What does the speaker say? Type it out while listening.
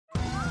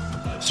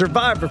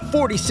Survivor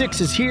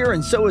 46 is here,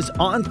 and so is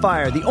On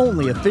Fire, the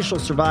only official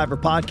Survivor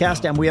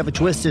podcast, and we have a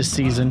twist this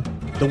season.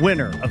 The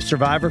winner of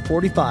Survivor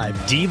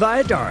 45, Dee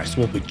Valladares,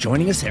 will be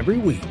joining us every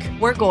week.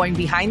 We're going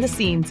behind the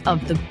scenes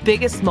of the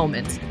biggest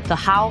moments, the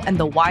how and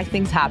the why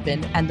things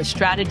happen, and the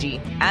strategy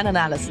and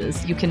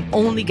analysis you can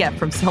only get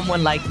from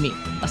someone like me,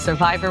 a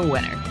Survivor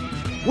winner.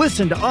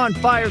 Listen to On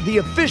Fire, the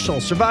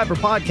official Survivor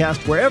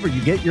podcast, wherever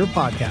you get your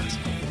podcast.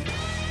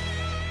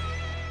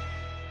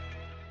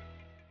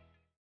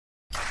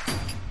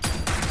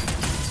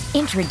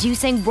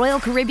 Introducing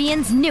Royal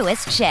Caribbean's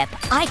newest ship,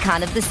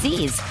 Icon of the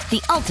Seas,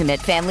 the ultimate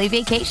family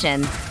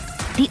vacation.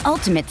 The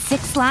ultimate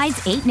 6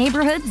 slides, 8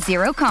 neighborhoods,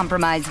 0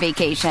 compromise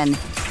vacation.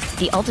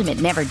 The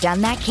ultimate never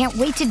done that, can't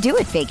wait to do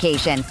it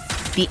vacation.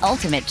 The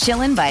ultimate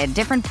chillin' by a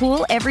different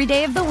pool every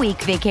day of the week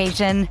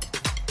vacation.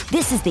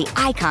 This is the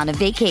Icon of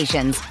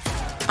Vacations.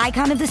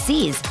 Icon of the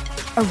Seas,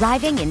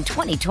 arriving in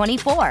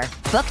 2024.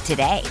 Book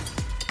today.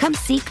 Come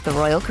seek the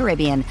Royal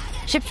Caribbean.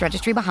 Ships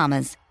Registry,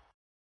 Bahamas.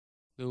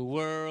 The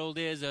world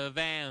is a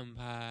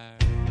vampire.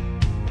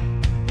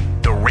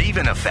 The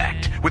Raven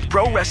Effect with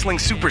pro wrestling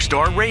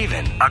superstar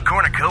Raven. A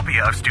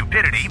cornucopia of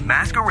stupidity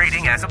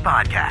masquerading as a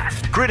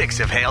podcast. Critics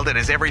have hailed it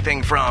as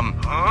everything from,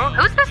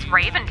 Who's this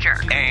Raven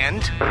jerk?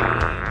 And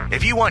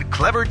if you want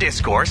clever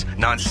discourse,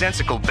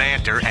 nonsensical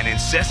banter, and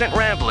incessant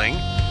rambling,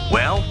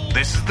 well,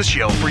 this is the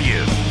show for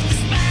you.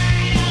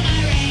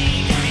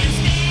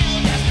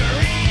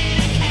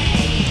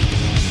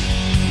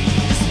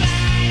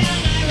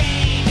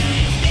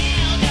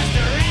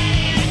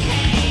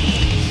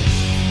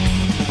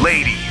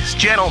 Ladies,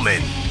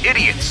 gentlemen,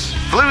 idiots,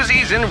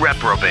 floozies, and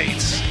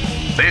reprobates.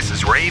 This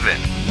is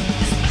Raven.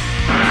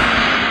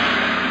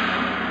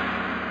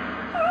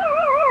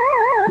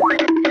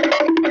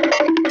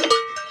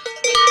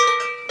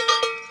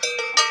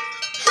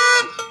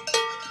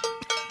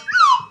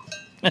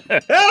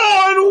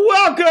 Hello and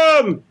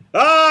welcome!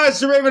 It's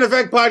the Raven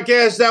Effect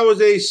podcast. That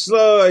was a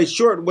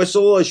short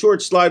whistle, a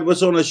short slide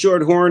whistle, and a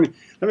short horn.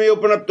 Let me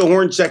open up the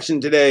horn section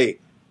today.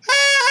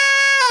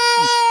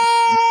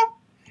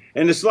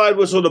 And the slide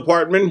whistle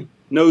department,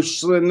 no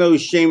shame.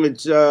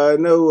 It's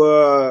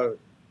no.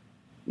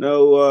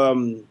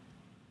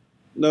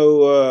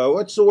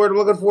 What's the word I'm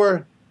looking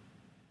for?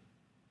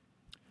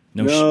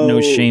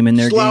 No shame in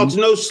their slouch.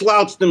 game. No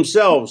slouch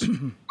themselves.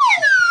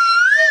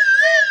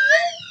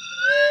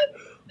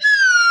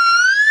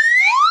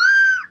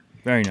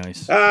 Very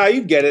nice.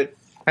 You get it.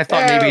 I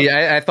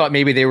thought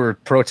maybe they were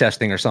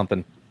protesting or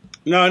something.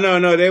 No.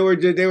 They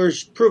were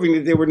proving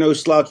that they were no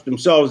slouch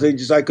themselves.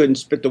 I couldn't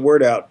spit the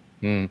word out.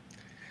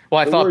 Well,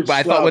 I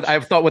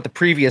thought with the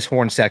previous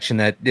horn section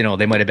that they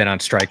might have been on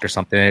strike or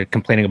something,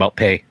 complaining about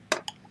pay.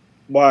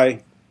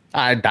 Why?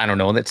 I don't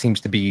know. That seems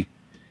to be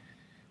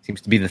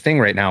the thing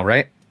right now,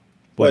 right?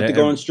 What, to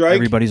go on strike?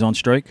 Everybody's on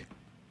strike.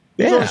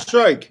 Who's on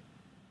strike?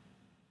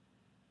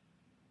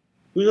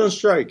 Who's on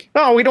strike?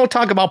 No, we don't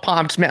talk about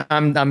pumps.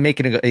 I'm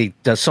making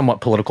a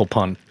somewhat political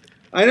pun.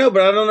 I know,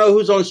 but I don't know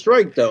who's on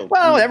strike though.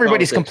 Well,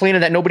 everybody's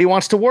complaining that nobody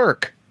wants to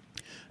work.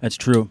 That's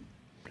true.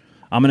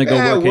 I'm gonna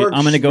go work.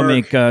 I'm gonna go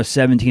make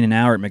 $17 an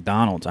hour at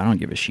McDonald's. I don't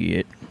give a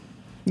shit.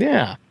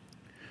 Yeah.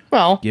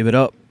 Well, give it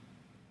up.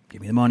 Give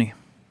me the money.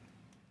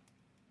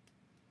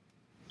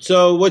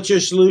 So, what's your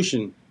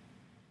solution?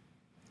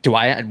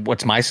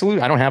 What's my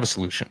solution? I don't have a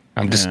solution.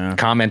 I'm just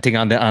commenting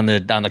on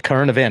the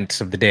current events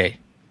of the day.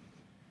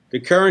 The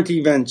current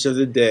events of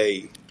the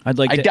day.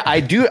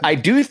 I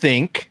do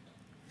think,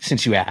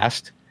 since you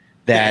asked,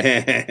 that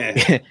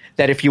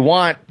that if you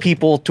want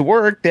people to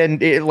work, then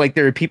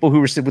there are people who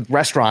are with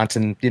restaurants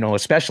and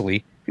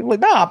especially people like,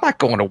 no, I'm not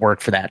going to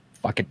work for that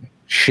fucking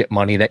shit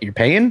money that you're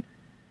paying.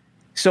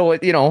 So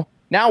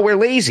now we're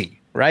lazy,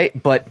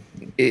 right? But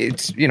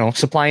it's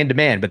supply and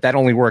demand. But that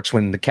only works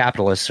when the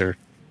capitalists are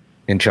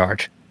in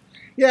charge.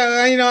 Yeah,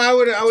 I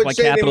would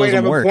say they might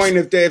have a point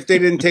if they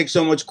didn't take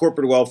so much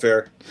corporate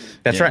welfare.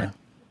 That's right.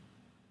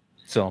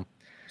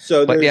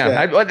 But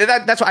yeah,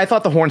 that's why I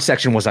thought the horn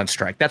section was on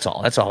strike. That's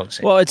all I was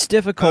saying. Well, it's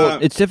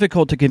difficult. It's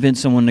difficult to convince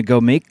someone to go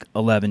make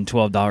 $11,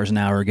 $12 an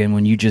hour again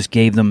when you just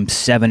gave them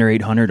 $700 or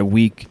 $800 a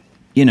week,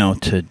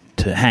 to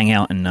hang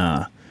out and.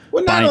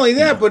 Well, not only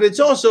that, but it's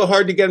also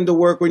hard to get them to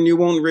work when you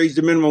won't raise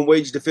the minimum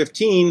wage to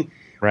 $15.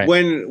 Right.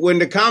 When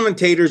the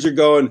commentators are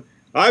going,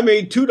 I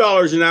made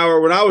 $2 an hour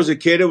when I was a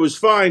kid. It was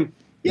fine.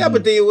 Yeah,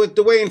 but with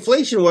the way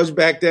inflation was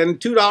back then,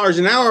 $2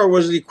 an hour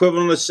was the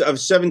equivalent of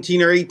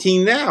 17 or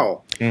 18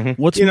 now.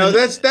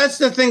 Mm-hmm. That's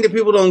the thing that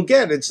people don't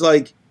get. It's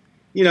like,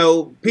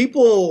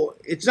 people.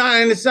 It's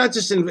not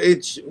just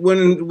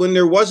when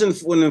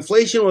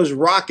inflation was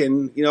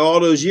rocking, all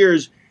those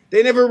years,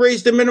 they never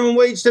raised the minimum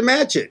wage to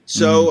match it.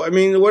 So what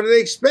do they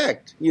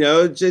expect?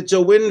 It's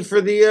a win for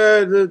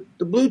the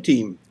blue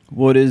team.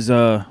 What's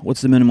the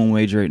minimum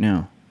wage right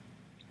now?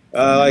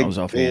 Like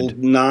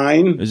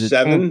 9,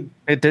 7.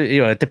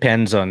 It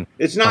depends on.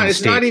 It's not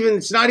even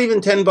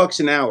 $10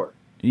 an hour.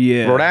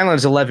 Yeah, Rhode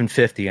Island's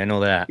 $11.50. I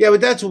know that. Yeah,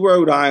 but that's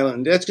Rhode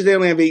Island. That's because they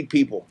only have 8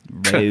 people.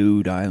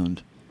 Rhode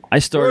Island.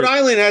 Rhode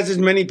Island has as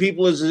many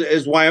people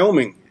as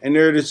Wyoming, and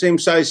they're the same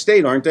size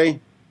state, aren't they?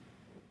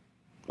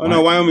 Oh,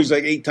 no, Wyoming's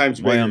like 8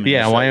 times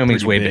bigger.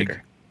 Wyoming's way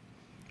bigger.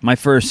 My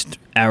first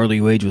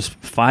hourly wage was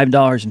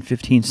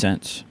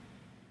 $5.15.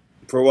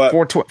 For what?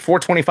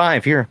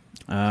 $4.25 here.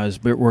 I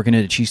was working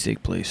at a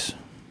cheesesteak place.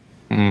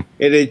 At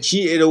a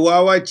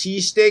Wawa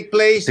cheesesteak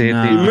place? You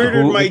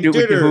murdered my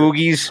dutter.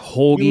 Hoagies.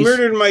 You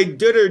murdered my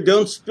dutter.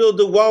 Don't spill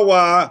the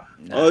Wawa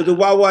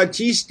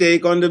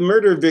cheesesteak on the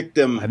murder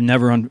victim. I've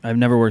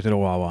never worked at a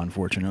Wawa,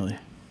 unfortunately.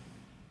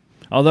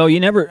 Although a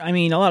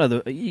lot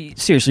of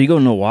seriously, you go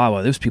to a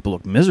Wawa, those people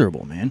look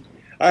miserable, man.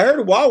 I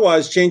heard Wawa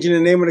is changing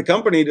the name of the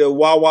company to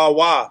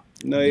Wawa.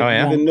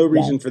 No, no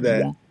reason for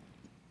that.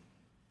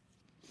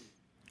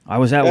 I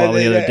was at Wawa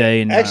the other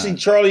day, and actually,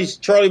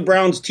 Charlie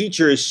Brown's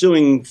teacher is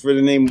suing for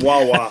the name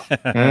Wawa.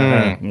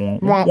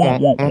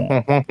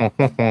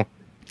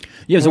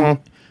 Yeah,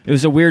 it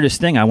was the weirdest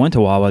thing. I went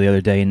to Wawa the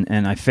other day,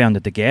 and I found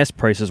that the gas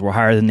prices were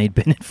higher than they'd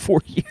been in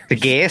 4 years. The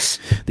gas?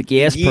 The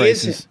gas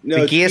prices.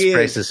 No, the gas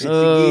prices.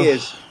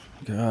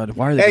 God,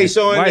 why are the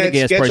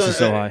gas prices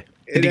so high?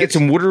 Did you get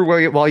some water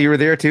while you were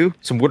there, too?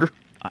 Some water?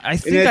 I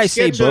think I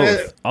say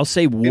both. I'll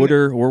say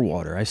water or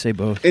water. I say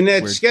both. In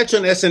that sketch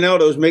on SNL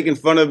that was making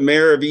fun of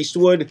Mayor of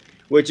Eastwood,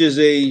 which is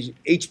a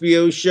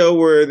HBO show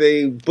where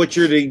they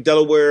butcher the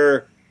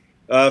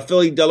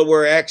Philly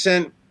Delaware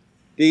accent.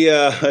 They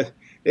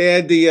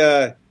had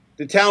the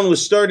town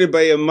was started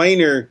by a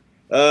miner,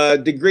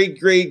 the great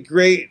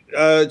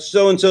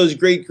so and so's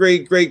great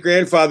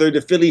grandfather,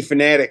 the Philly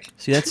fanatic.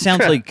 See, that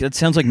sounds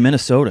like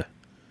Minnesota.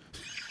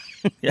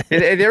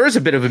 There is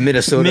a bit of a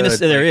Minnesota.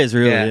 There is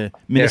really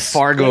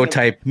Fargo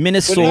type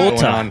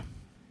Minnesota.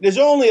 There's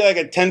only like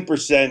a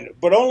 10%,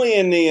 but only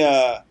in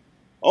the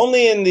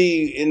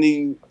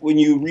when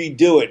you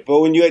redo it. But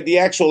when the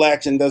actual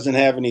accent doesn't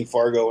have any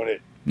Fargo in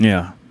it.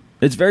 Yeah,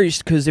 it's very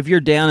because if you're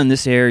down in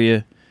this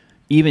area,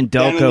 even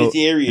Delco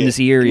in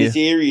this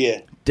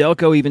area,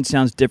 Delco even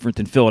sounds different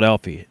than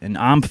Philadelphia, and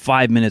I'm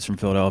 5 minutes from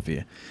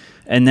Philadelphia.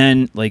 And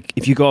then like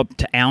if you go up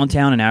to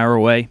Allentown, an hour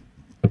away,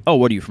 oh,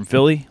 what are you from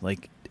Philly?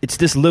 Like. It's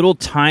this little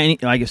tiny,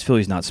 I guess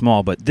Philly's not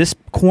small, but this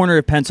corner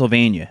of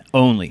Pennsylvania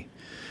only.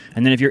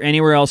 And then if you're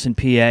anywhere else in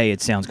PA,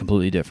 it sounds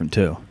completely different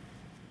too.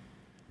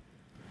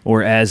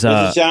 Or as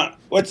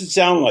what's it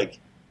sound like?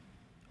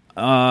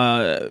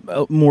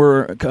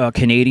 More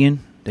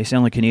Canadian. They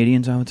sound like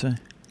Canadians, I would say.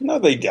 No,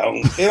 they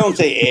don't. They don't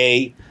say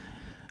A.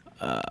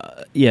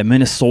 Yeah,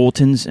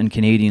 Minnesotans and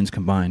Canadians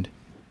combined.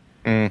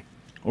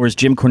 Or as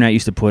Jim Cornette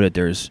used to put it,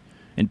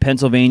 in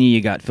Pennsylvania,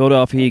 you got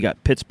Philadelphia, you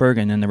got Pittsburgh,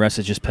 and then the rest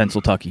is just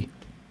Pennsyltucky.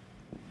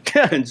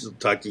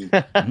 Pennsyltucky.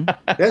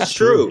 That's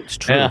true. It's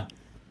true. Yeah.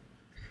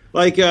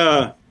 Like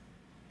and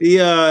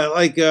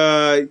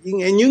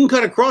you can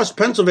cut across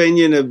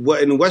Pennsylvania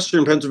in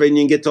western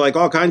Pennsylvania and get to like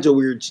all kinds of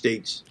weird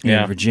states.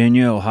 Yeah,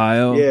 Virginia,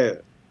 Ohio. Yeah,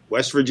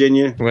 West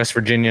Virginia.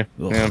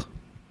 Yeah.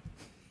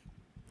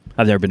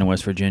 I've never been to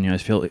West Virginia. I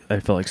felt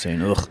like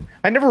saying ugh.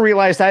 I never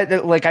realized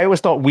that. Like I always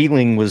thought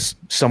Wheeling was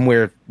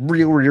somewhere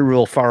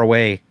real far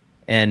away,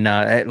 and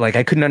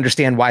I couldn't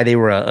understand why they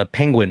were a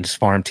Penguins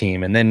farm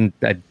team. And then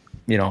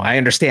I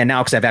understand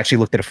now because I've actually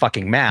looked at a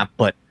fucking map.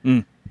 But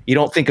you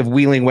don't think of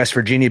Wheeling, West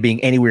Virginia,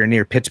 being anywhere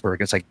near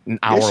Pittsburgh. It's like an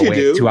hour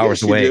away, 2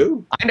 hours away.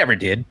 I never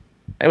did.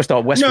 I always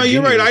thought West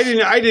Virginia. No, you're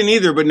right. I didn't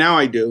either, but now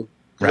I do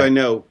because I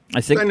know.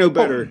 I know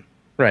better.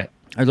 Right.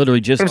 I literally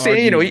just. I'm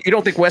saying, you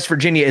don't think West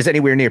Virginia is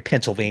anywhere near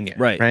Pennsylvania,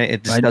 right?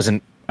 It just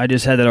doesn't. I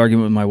just had that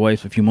argument with my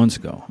wife a few months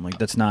ago. I'm like,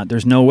 that's not.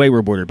 There's no way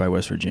we're bordered by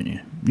West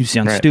Virginia. You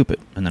sound stupid.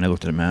 And then I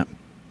looked at a map.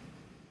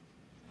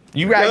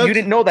 You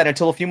didn't know that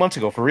until a few months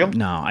ago, for real?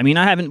 No, I mean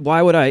I haven't.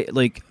 Why would I?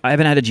 Like, I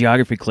haven't had a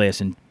geography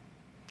class in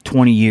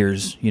 20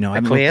 years. I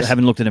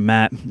haven't looked at a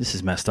map. This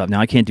is messed up.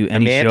 Now I can't do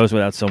any shows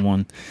without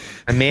someone.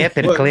 A map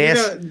and a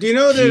class. Do you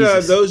know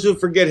that those who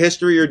forget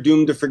history are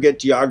doomed to forget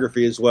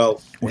geography as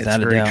well?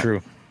 Without a doubt. Very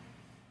true.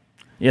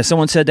 Yeah,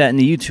 someone said that in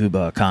the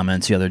YouTube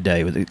comments the other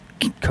day with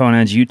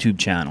Conan's YouTube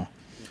channel.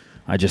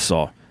 I just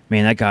saw.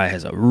 Man, that guy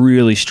has a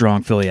really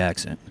strong Philly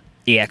accent.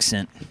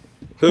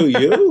 Who,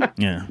 you?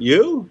 Yeah.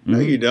 You? No,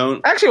 you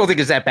don't. I actually don't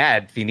think it's that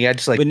bad, Feeney. I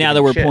just like. But now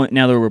that we're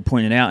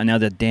pointing it out, and now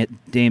that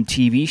damn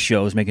TV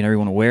show is making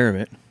everyone aware of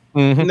it.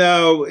 Mm-hmm.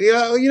 No,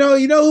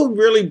 you know who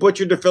really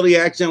butchered the Philly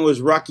accent was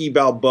Rocky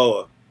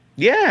Balboa.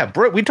 Yeah,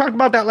 we talked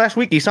about that last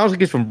week. He sounds like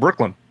he's from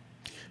Brooklyn.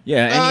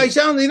 Yeah, he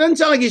doesn't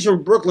sound like he's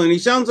from Brooklyn. He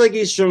sounds like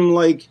he's from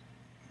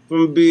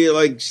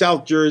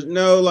South Jersey.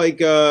 No,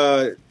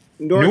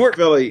 North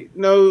Philly.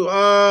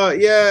 No,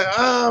 yeah,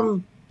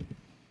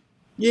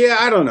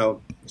 I don't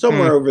know.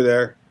 Somewhere over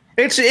there.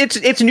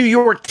 It's New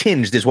York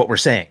tinged is what we're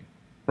saying,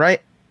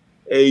 right?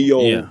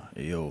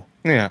 Ayo.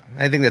 Yeah,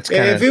 I think that's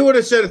kind of. If he would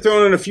have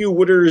thrown in a few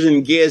wooders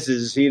and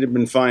gases, he'd have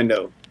been fine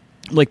though.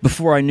 Like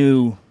before I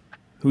knew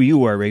who you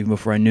were, Raven,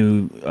 before I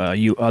knew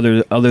you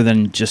other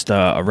than just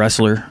a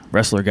wrestler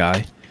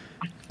guy,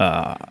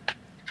 I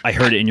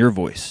heard it in your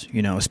voice,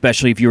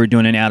 especially if you were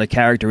doing an out of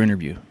character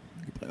interview.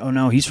 Oh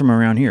no, he's from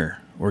around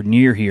here or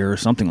near here or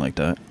something like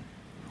that.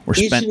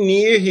 He's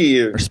near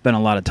here. Or spent a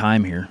lot of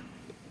time here.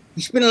 He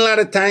spent a lot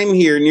of time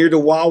here near the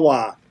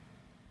Wawa.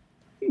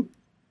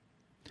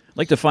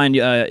 like to find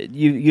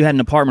you had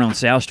an apartment on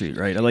South Street,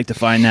 right? I'd like to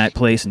find that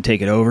place and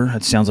take it over.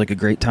 That sounds like a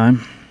great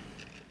time.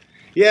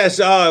 Yes,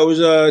 it was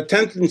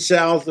 10th and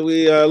South.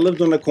 We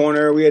lived on the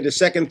corner. We had the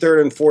 2nd,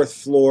 3rd, and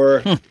 4th floor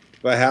of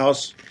a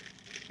house,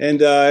 and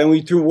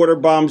we threw water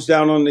bombs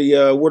down on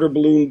the water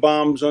balloon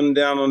bombs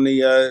down on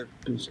the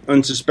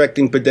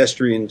unsuspecting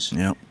pedestrians.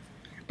 Yeah,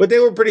 but they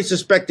were pretty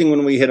suspecting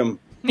when we hit them.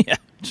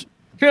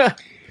 Yeah.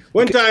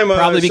 One time,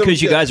 probably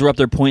because you guys were up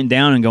there pointing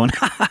down and going.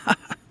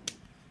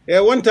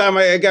 Yeah, one time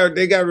they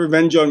got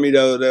revenge on me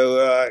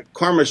though.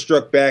 Karma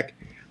struck back.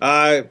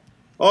 All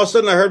of a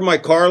sudden, I heard my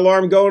car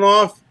alarm going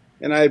off,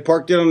 and I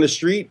parked it on the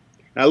street.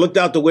 I looked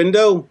out the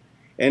window,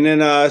 and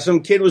then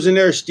some kid was in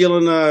there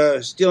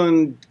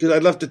stealing because I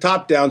left the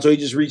top down, so he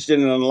just reached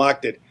in and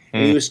unlocked it.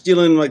 And he was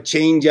stealing my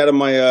change out of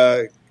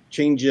my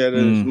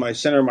my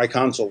center of my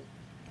console.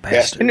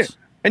 Bastards.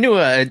 I knew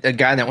a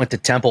guy that went to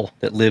Temple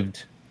that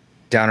lived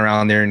down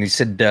around there, and he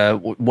said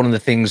one of the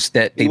things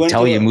that they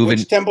tell you moving.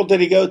 Which temple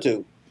did he go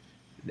to?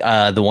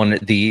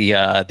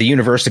 The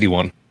university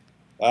one.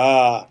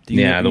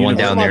 The one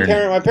down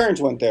there. My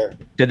parents went there.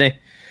 Did they?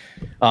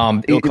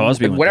 Bill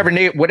Cosby. Whatever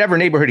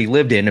neighborhood he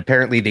lived in,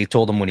 apparently they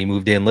told him when he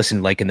moved in,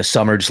 listen, like in the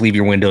summer, just leave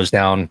your windows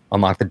down,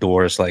 unlock the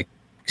doors, like,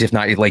 'cause if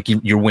not, like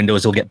your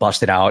windows will get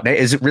busted out.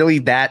 Is it really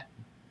that?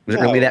 Was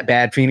it really that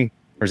bad, Feeney,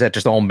 or is that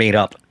just all made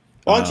up?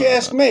 Why don't you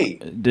ask me?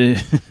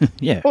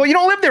 Yeah. Well, you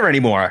don't live there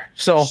anymore,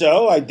 so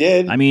I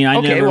did. I mean,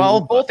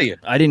 both of you.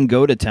 I didn't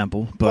go to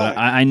Temple, but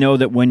I know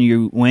that when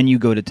you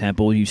go to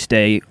Temple, you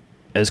stay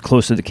as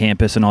close to the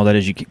campus and all that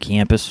as you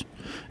can.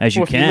 If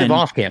you live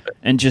off campus,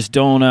 and just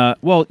don't.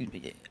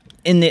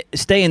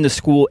 Stay in the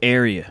school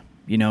area.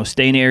 You know,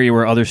 stay in the area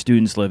where other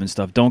students live and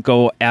stuff. Don't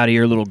go out of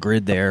your little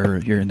grid there. Or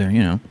you're there.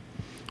 You know,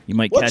 you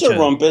might catch a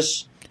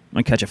rumpus.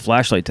 Might catch a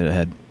flashlight to the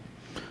head.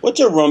 What's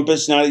a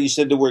rumpus? Now that you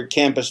said the word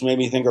campus, made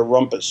me think of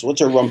rumpus.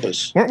 What's a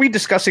rumpus? Weren't we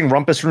discussing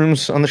rumpus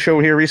rooms on the show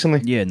here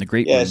recently? Yeah, in the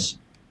great room.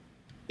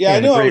 Yeah, I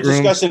knew I was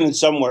discussing it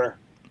somewhere.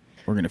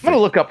 I'm going to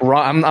look up.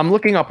 I'm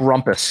looking up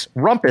rumpus.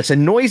 Rumpus, a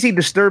noisy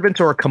disturbance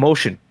or a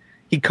commotion.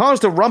 He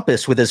caused a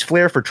rumpus with his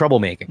flair for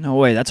troublemaking. No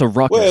way, that's a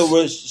ruckus.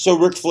 Wait, so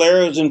Ric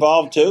Flair was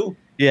involved too?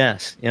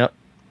 Yes. Yep.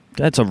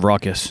 That's a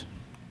ruckus.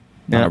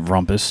 Not a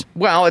rumpus.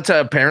 Well,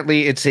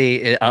 apparently it's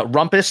a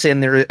rumpus,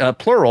 and they're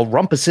plural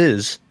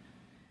rumpuses.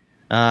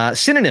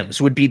 Synonyms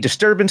would be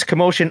disturbance,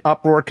 commotion,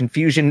 uproar,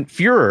 confusion,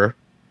 furor.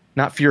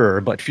 Not furor,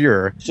 but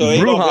furor. So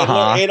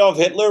Adolf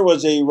Hitler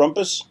was a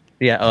rumpus?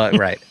 Yeah,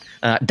 right.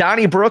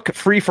 Donnybrook,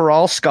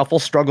 free-for-all, scuffle,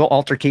 struggle,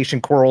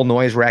 altercation, quarrel,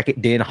 noise,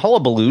 racket, din,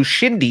 hullabaloo,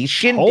 shindig,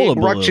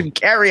 ruction,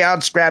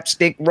 carry-on, scrap,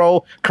 stink,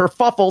 row,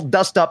 kerfuffle,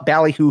 dust-up,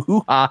 ballyhoo,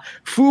 hoo-ha,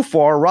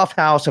 foo-for,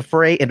 roughhouse,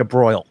 affray, and a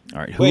broil. All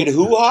right. Wait,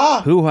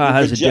 hoo-ha? Hoo-ha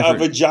has a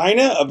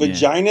vagina? A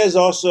vagina is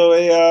also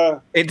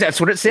a...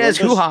 that's what it says,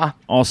 hoo-ha.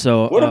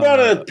 Also... What about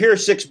a Pier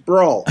 6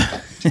 brawl?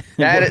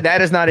 that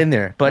is not in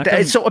there.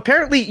 But so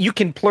apparently you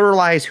can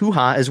pluralize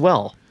hoo-ha as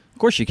well. Of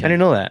course you can. I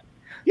didn't know that.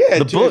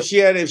 Yeah,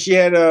 if she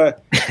had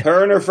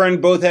her and her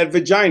friend both had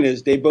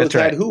vaginas, they both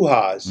had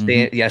hoo-has.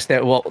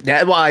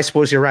 Mm-hmm. I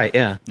suppose you're right,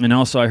 yeah. And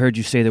also I heard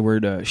you say the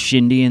word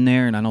shindy in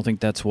there, and I don't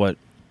think that's what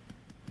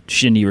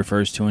shindy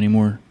refers to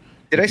anymore.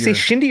 Did I say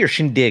shindy or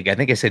shindig? I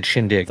think I said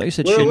shindig. I thought you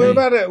said shindig.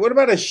 What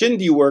about a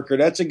shindy worker?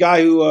 That's a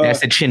guy who I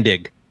said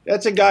shindig.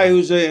 That's a guy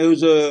who's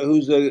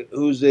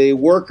a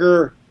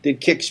worker that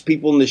kicks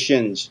people in the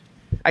shins.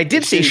 I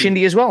did say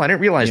shindy as well. I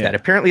didn't realize that.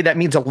 Apparently that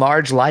means a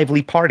large,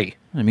 lively party.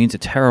 It means a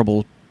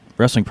terrible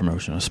wrestling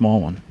promotion, a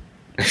small one.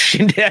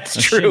 That's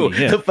true.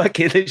 Shindy, yeah. The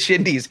fucking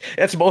shindies.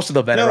 That's most of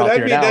the better out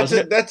there now.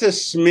 That's a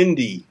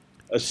smindy.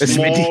 A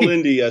small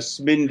indie, a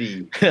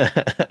smindy.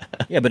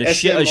 Yeah, but a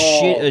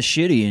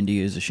shitty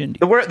indie is a shindy.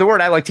 The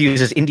word I like to use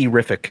is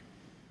indie-rific.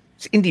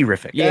 It's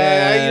indie-rific.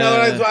 Yeah, you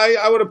know,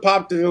 I would have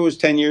popped if it was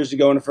 10 years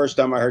ago and the first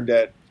time I heard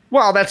that.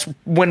 Well, that's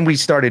when we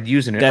started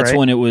using it, That's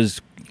when it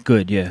was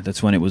good, yeah.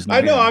 That's when it was.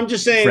 I know. I'm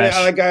just saying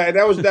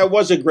that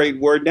was a great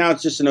word. Now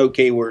it's just an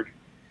okay word.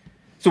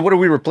 So what do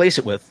we replace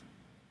it with?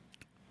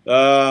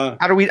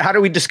 How do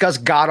we discuss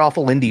god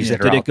awful indies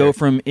that are out there? Did it go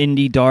from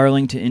indie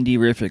darling to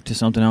indie-rific to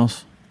something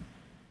else?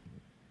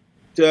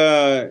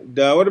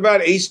 What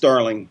about Ace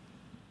Darling?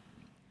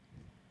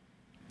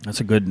 That's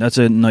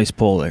a nice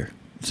pull there.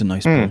 It's a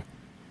nice pull.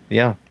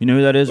 Yeah. You know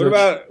who that is?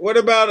 What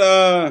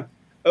about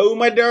Oh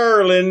my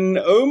darling,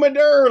 oh my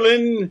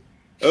darling.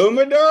 Oh,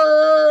 my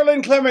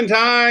darling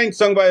Clementine,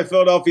 sung by a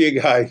Philadelphia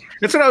guy.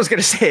 That's what I was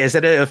going to say. Is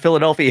that a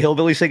Philadelphia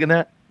hillbilly singing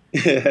that?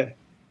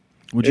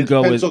 Would you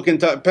go with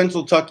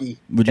Pennsyltucky?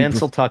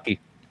 Pennsyltucky.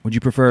 Would you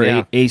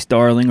prefer Ace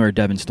Darling or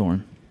Devon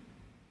Storm?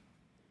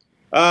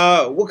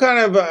 What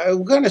kind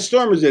of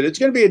storm is it? It's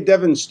going to be a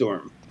Devon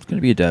storm. It's going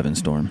to be a Devon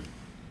storm.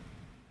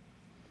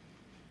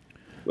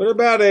 What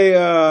about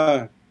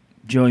a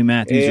Joey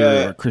Matthews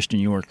or a Christian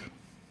York?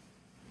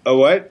 A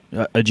what?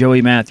 A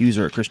Joey Matthews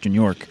or a Christian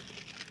York.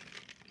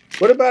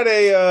 What about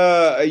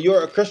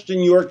a Christian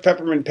York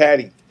peppermint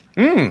patty?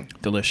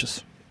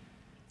 Delicious.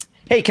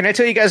 Hey, can I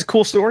tell you guys a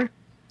cool story?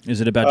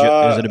 Is it about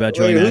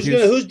Joey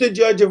Matthews? Who's the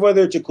judge of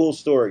whether it's a cool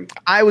story?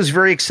 I was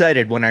very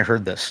excited when I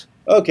heard this.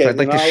 Okay, so I'd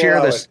like to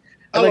share this.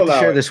 I'd like to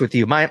share this with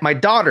you. My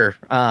daughter,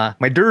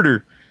 my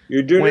dirter.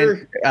 Your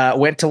dirter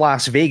went to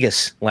Las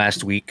Vegas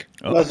last week.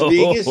 Las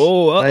Vegas?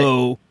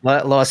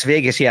 Las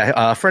Vegas, yeah.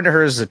 A friend of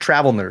hers is a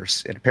travel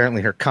nurse, and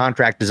apparently her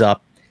contract is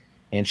up,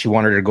 and she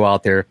wanted her to go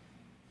out there,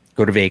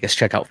 go to Vegas,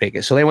 check out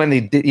Vegas. So they went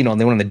and they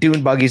went on the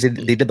dune buggies. They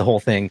did the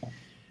whole thing.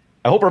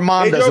 I hope her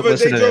mom doesn't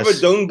listen to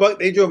this.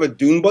 They drove a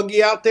dune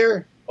buggy out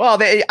there? Well,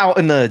 they out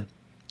in the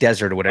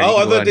desert or whatever. Oh,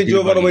 I thought they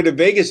drove all the way to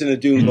Vegas in a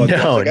dune buggy.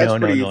 No,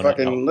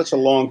 that's a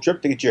long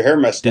trip to get your hair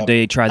messed up. Did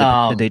they try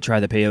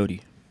the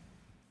peyote?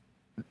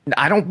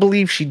 I don't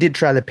believe she did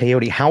try the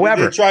peyote.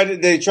 However,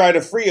 they tried a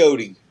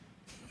freeote.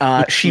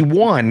 She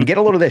won. Get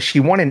a load of this. She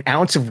won an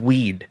ounce of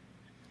weed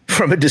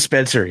from a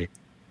dispensary.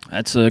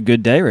 That's a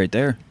good day right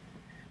there.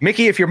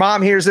 Mickey, if your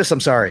mom hears this, I'm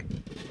sorry.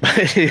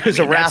 It was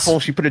a raffle.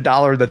 She put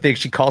 $1 in the thing.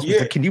 She calls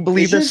me. Can you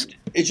believe this?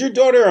 Is your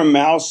daughter a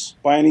mouse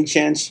by any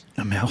chance?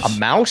 A mouse? A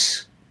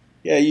mouse?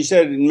 Yeah, you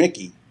said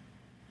Mickey.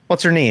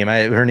 What's her name?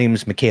 Her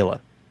name's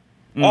Michaela.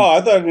 Oh,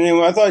 I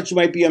thought she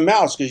might be a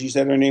mouse because you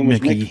said her name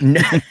was Mickey.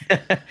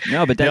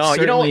 No, but that's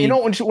certainly... you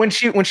know when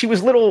she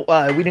was little,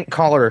 we didn't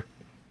call her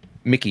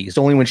Mickey. It's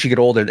only when she got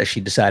older that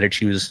she decided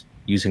she was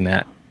using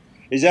that.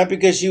 Is that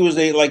because she was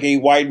a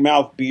wide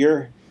mouth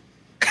beer?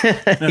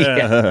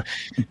 Yeah.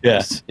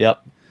 Yes.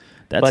 Yep.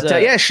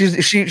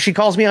 She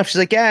calls me up. She's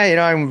like,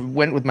 yeah, I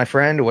went with my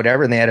friend or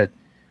whatever, and they had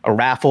a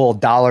raffle,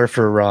 $1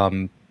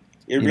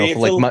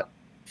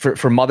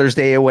 for Mother's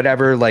Day or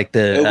whatever, like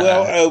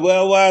the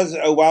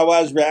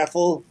Wawa's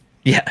raffle.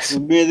 Yes,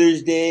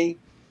 Mother's Day.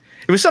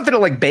 It was something to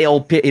like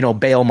bail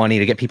money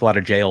to get people out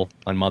of jail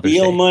on Mother's Day.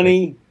 Bail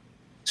money.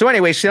 So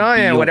anyway,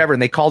 whatever,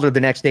 and they called her the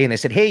next day and they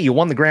said, "Hey, you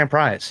won the grand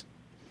prize."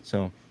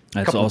 So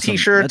that's a couple awesome. of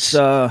T-shirts,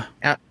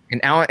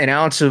 an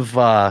ounce of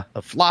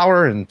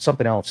flour and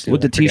something else.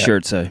 What'd the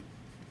T-shirt say?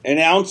 An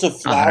ounce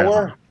of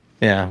flour.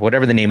 Yeah,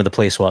 whatever the name of the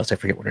place was, I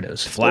forget what it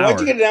is. Flour. Why'd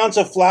you get an ounce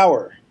of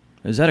flour?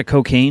 Is that a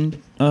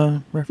cocaine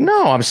reference?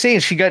 No, I'm saying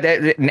she got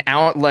an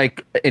ounce,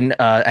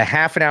 a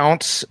half an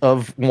ounce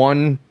of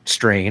one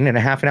strain and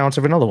a half an ounce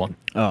of another one.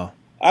 Oh,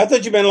 I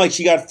thought you meant like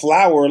she got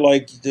flour,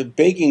 like the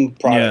baking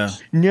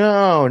products.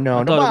 Yeah.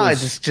 No.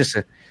 It's just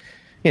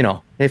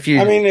if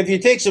you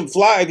take some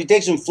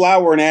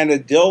flour and add a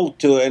dill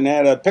to it and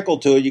add a pickle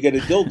to it, you get a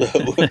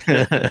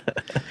dildo.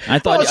 I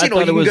thought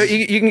it was.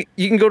 You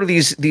can go to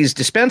these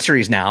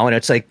dispensaries now, and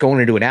it's like going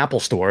into an Apple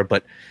store,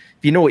 but.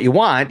 If you know what you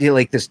want, you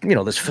like this,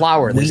 there's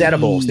flour, there's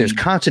edibles, there's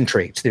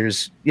concentrates,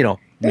 there's,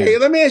 Hey,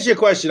 let me ask you a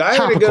question. I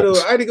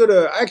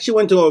actually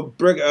went to a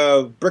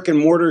brick and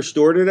mortar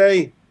store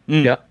today.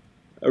 Yeah.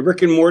 A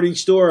Rick and Morty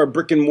store, a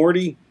Brick and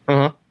Morty.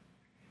 Uh-huh.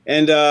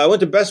 And I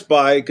went to Best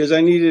Buy because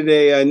I needed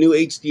a new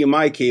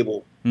HDMI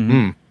cable.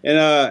 Mm-hmm.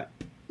 And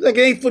like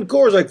an 8-foot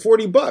cord is like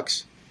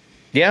 $40.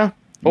 Yeah.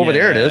 Over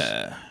there it is.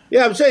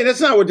 Yeah, I'm saying that's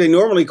not what they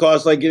normally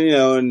cost, like,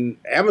 in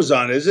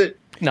Amazon, is it?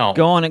 No.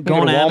 Go on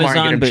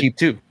Amazon, but cheap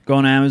too. Go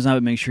on Amazon,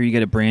 but make sure you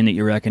get a brand that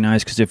you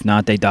recognize, because if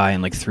not, they die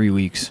in like 3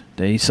 weeks.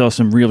 They sell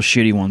some real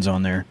shitty ones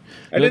on there.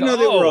 I didn't know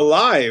they were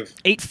alive.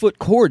 8-foot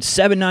cord,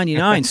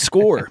 $7.99.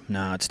 Score.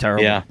 Nah, it's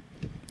terrible. Yeah,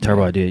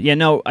 terrible idea. Yeah,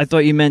 no, I thought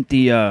you meant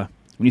the when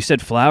you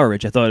said flour,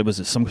 Rich. I thought it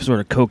was some sort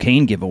of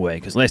cocaine giveaway.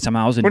 Because last time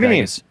I was in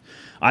Vegas,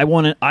 I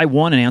won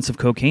an ounce of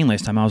cocaine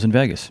last time I was in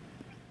Vegas.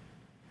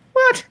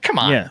 What? Come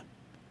on. Yeah.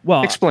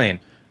 Well,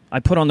 explain. I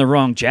put on the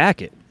wrong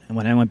jacket. And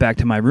when I went back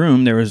to my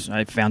room,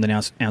 I found an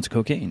ounce of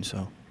cocaine.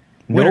 So,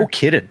 no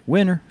kidding,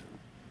 winner.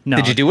 No,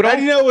 did you do it? How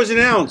do you know it was an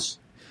ounce?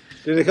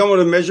 Did it come with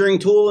a measuring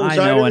tool inside?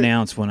 I know an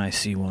ounce when I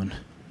see one.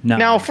 No.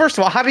 Now, first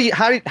of all,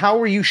 how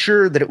were you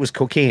sure that it was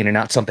cocaine and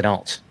not something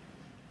else?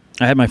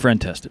 I had my friend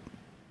test it.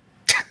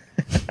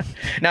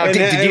 Now,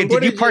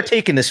 did you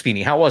partake in this,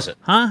 Feeney? How was it?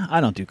 Huh?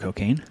 I don't do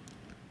cocaine.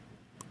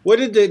 What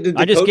did the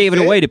I just gave it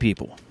away to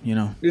people.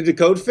 Did the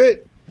code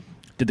fit?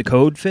 Did the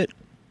code fit?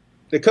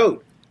 The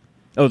coat.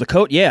 Oh, the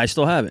coat? Yeah, I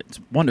still have it. It's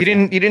wonderful.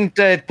 You didn't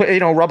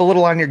rub a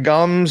little on your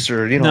gums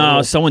or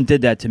No, someone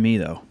did that to me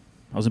though.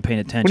 I wasn't paying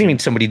attention. What do you mean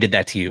somebody did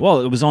that to you?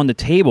 Well, it was on the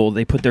table.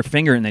 They put their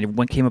finger and they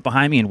came up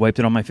behind me and wiped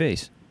it on my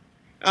face.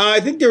 I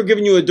think they were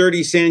giving you a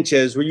dirty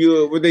Sanchez.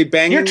 Were they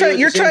banging?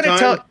 You're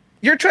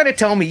trying to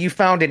tell me you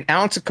found an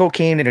ounce of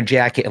cocaine in a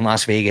jacket in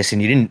Las Vegas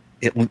and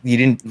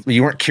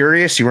you weren't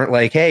curious. You weren't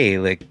like, hey,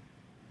 like.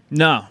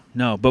 No,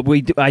 but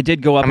I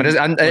did go up.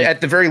 At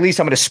the very least,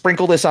 I'm going to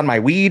sprinkle this on my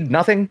weed.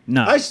 Nothing.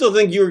 No, I still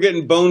think you were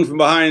getting boned from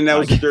behind, and that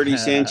was a dirty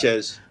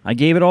Sanchez. I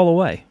gave it all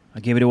away. I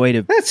gave it away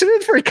to. That's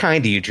very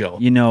kind of you, Joe.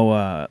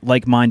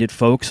 Like-minded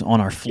folks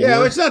on our floor. Yeah,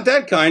 well, it's not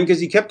that kind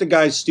because he kept the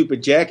guy's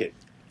stupid jacket.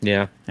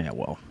 Yeah. Yeah.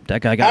 Well,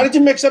 that guy got. How did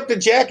you mix up the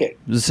jacket?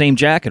 It was the same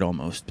jacket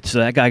almost. So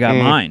that guy got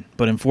mine,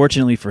 but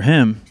unfortunately for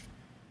him,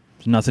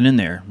 there's nothing in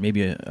there.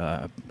 Maybe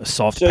a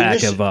soft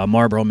pack of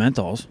Marlboro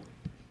menthols.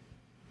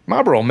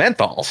 Marlboro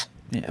menthols.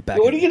 Yeah,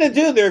 what are you going to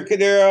do? They're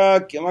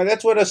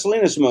that's what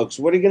Selena smokes.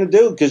 What are you going to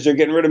do? Because they're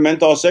getting rid of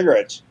menthol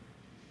cigarettes.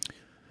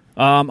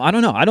 I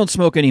don't know. I don't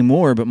smoke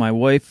anymore, but my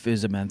wife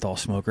is a menthol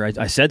smoker.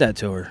 I said that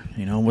to her.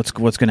 What's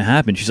going to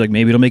happen? She's like,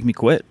 maybe it'll make me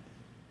quit.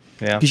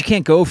 Yeah, because you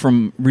can't go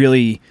from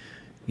really,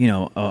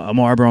 a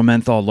Marlboro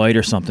menthol light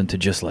or something to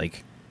just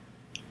like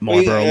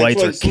Marlboro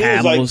lights or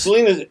Camels.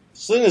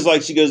 Selena's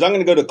like, she goes, I'm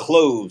going to go to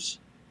cloves,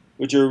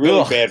 which are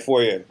really bad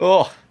for you.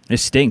 Oh, they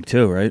stink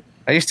too, right?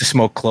 I used to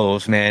smoke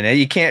cloves, man.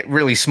 You can't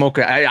really smoke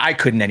it. I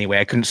couldn't anyway.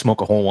 I couldn't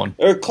smoke a whole one.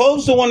 Are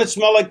cloves the one that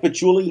smell like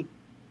patchouli?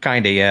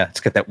 Kinda, yeah. It's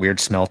got that weird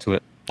smell to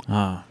it.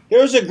 Ah. There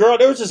was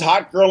this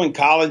hot girl in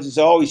college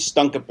that always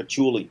stunk of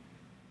patchouli.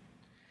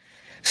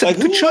 So like,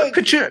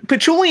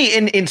 patchouli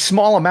in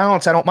small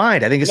amounts, I don't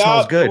mind. I think it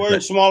smells good. We're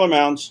in small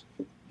amounts.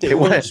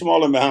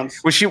 Small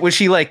amounts. Was she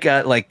like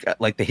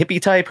the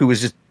hippie type who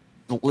was just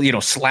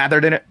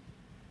slathered in it?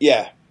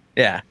 Yeah.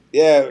 Yeah.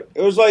 Yeah.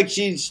 It was like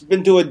she's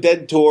been to a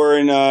Dead tour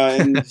and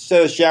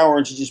instead of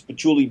showering, she just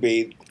patchouli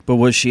bathed. But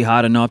was she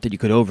hot enough that you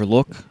could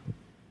overlook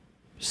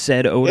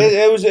said odor?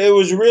 It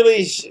was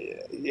really.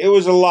 It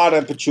was a lot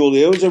of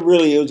patchouli. It was a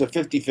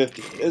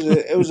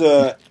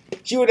 50-50.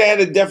 She would have had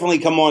to definitely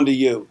come on to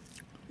you,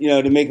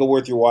 to make it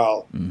worth your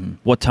while. Mm-hmm.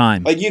 What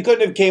time? Like you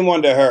couldn't have came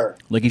on to her.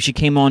 Like if she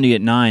came on to you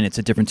at 9, it's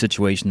a different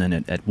situation than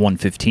at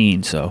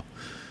 1:15. So,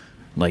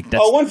 like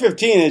that's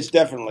 1:15 is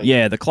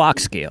definitely the clock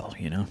scale.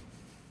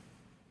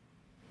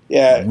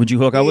 Yeah. Would you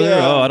hook up with her?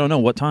 Oh, I don't know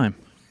what time.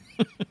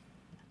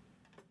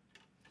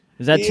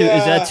 Is that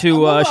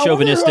too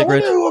chauvinistic,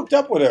 Rich? I wonder who hooked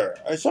up with her.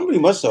 Somebody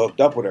must have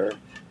hooked up with her. I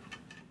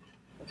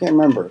can't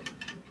remember.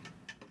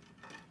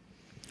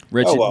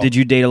 Rich, did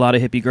you date a lot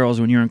of hippie girls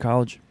when you were in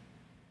college?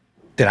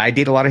 Did I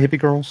date a lot of hippie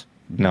girls?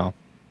 No.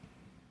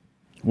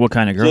 What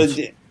kind of girls?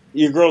 So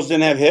your girls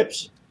didn't have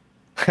hips?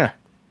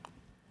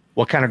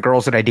 What kind of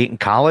girls did I date in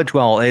college?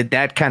 Well,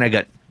 that kind of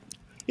got...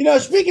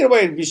 speaking of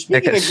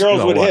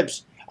girls with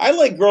hips, I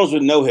like girls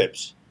with no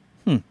hips.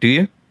 Do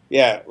you?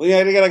 Yeah.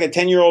 They got like a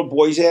 10-year-old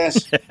boy's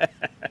ass.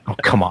 Oh,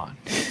 come on.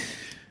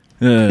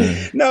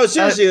 No,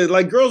 seriously,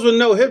 like girls with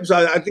no hips,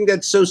 I think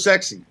that's so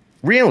sexy.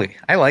 Really?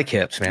 I like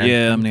hips, man.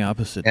 Yeah, I'm the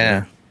opposite.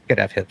 Yeah, could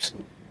have hips.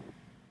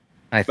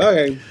 I think.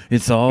 Okay.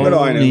 It's all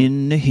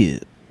in the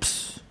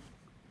hips.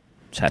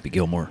 It's Happy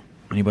Gilmore.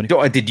 Anybody?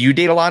 Did you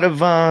date a lot of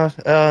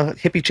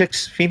hippie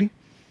chicks, Phoebe?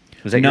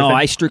 Was that no,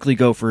 I strictly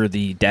go for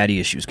the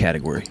daddy issues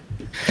category.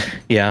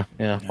 Yeah.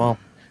 Well,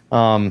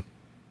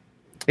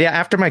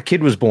 after my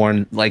kid was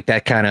born, like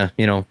that kind of,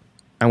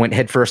 I went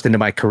headfirst into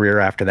my career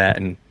after that,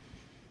 and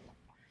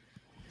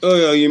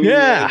you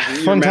mean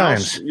fun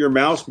times. Your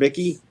mouse,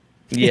 Mickey?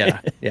 Yeah.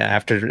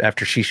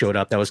 After she showed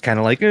up, that was kind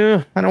of like,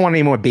 I don't want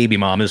any more baby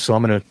mamas, so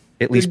I'm gonna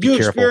at least be careful.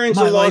 Did you experience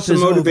a loss of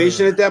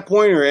motivation at that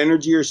point, or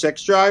energy, or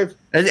sex drive?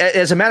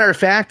 As a matter of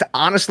fact,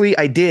 honestly,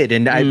 I did,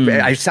 and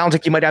I sounds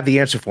like you might have the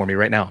answer for me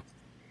right now.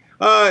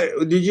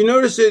 Did you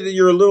notice that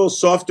you're a little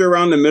softer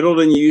around the middle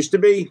than you used to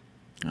be?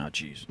 Oh,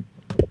 jeez.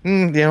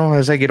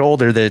 As I get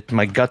older, that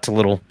my gut's a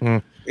little.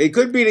 It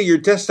could be that your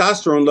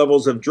testosterone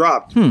levels have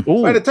dropped.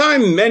 By the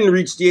time men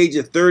reach the age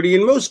of 30,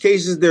 in most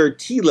cases, their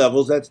T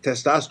levels, that's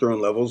testosterone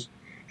levels,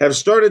 have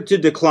started to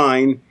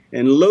decline,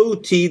 and low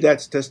T,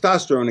 that's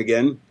testosterone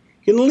again,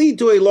 can lead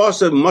to a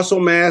loss of muscle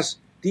mass,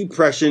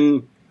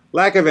 depression,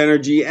 lack of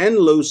energy, and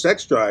low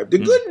sex drive. The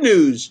good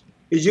news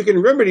is you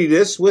can remedy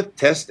this with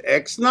Test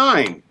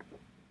X9.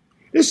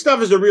 This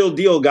stuff is a real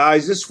deal,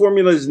 guys. This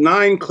formula is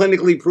 9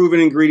 clinically proven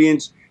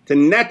ingredients to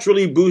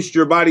naturally boost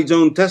your body's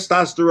own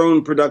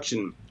testosterone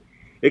production.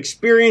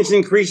 Experience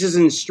increases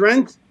in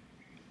strength,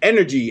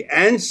 energy,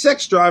 and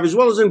sex drive, as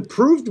well as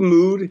improved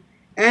mood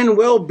and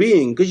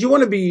well-being. Because you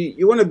want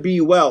to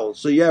be well,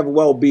 so you have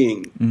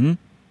well-being. Mm-hmm.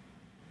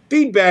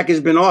 Feedback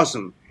has been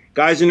awesome.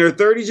 Guys in their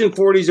 30s and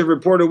 40s have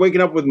reported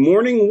waking up with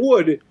morning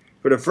wood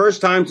for the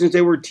first time since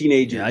they were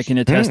teenagers. Yeah, I can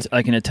attest.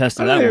 I can attest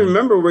to that. I don't even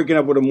remember waking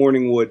up with a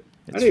morning wood.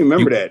 I didn't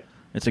remember that.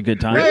 It's a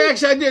good time.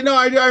 Actually, I did. No,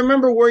 I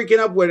remember waking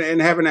up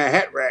and having a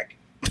hat rack.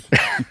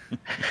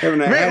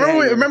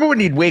 Remember when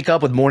you'd wake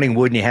up with morning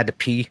wood and you had to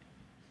pee?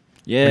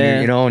 Yeah.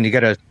 And you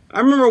got to... I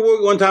remember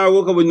one time I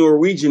woke up with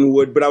Norwegian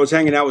wood, but I was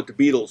hanging out with the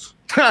Beatles.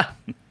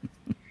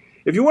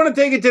 If you want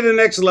to take it to the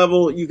next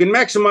level, you can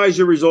maximize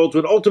your results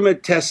with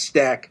Ultimate Test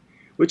Stack,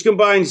 which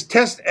combines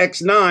Test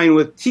X9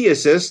 with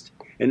T-Assist,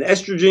 an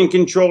estrogen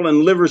control and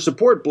liver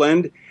support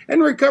blend,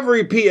 and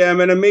Recovery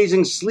PM, an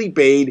amazing sleep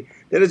aid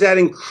that has had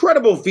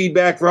incredible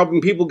feedback for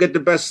helping people get the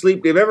best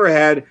sleep they've ever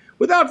had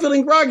without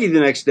feeling groggy the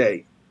next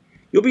day.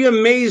 You'll be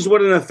amazed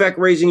what an effect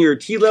raising your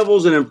T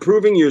levels and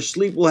improving your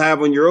sleep will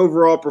have on your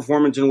overall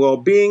performance and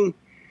well-being.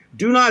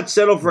 Do not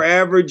settle for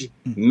average.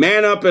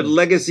 Man up at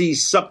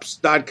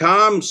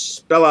LegacySupps.com.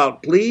 Spell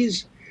out,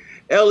 please.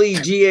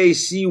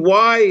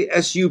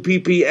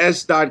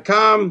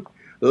 LegacySupps.com.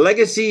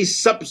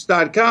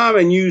 LegacySupps.com,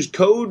 and use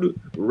code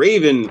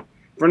RAVEN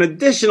for an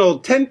additional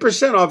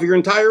 10% off your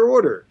entire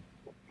order.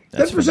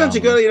 10% is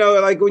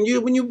good, like when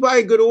you buy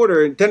a good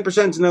order,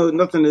 10% is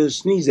nothing to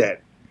sneeze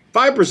at.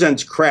 5%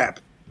 is crap.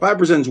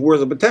 5% is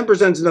worthless, but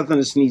 10% is nothing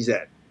to sneeze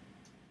at.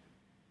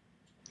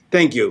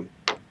 Thank you.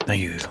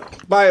 Thank you.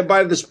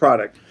 Buy this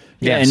product.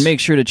 Yeah, and make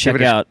sure to check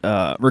out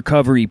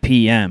Recovery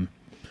PM.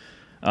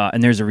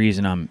 And there's a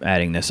reason I'm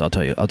adding this. I'll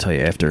tell you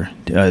after.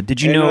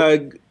 Did you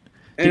know?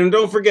 And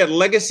don't forget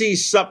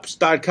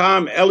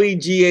LegacySupps.com.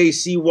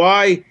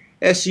 LegacySupps.com.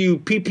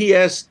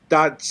 SUPPS.com.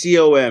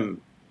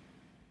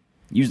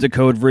 Use the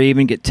code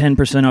RAVEN, get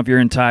 10% off your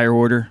entire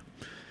order.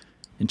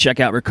 And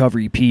check out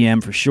Recovery PM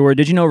for sure.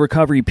 Did you know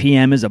Recovery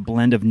PM is a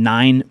blend of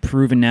 9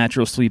 proven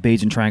natural sleep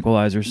aids and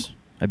tranquilizers?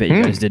 I bet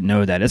you guys didn't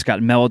know that. It's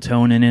got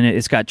melatonin in it.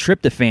 It's got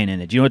tryptophan in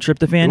it. Do you know what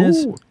tryptophan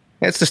is?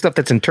 That's the stuff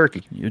that's in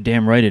turkey. You're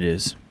damn right it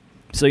is.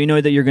 So you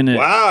know that you're going to...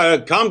 Wow,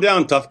 calm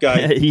down, tough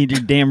guy. You're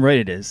damn right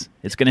it is.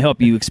 It's going to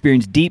help you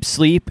experience deep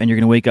sleep, and you're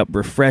going to wake up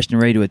refreshed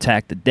and ready to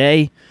attack the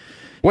day.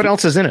 What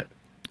else is in it?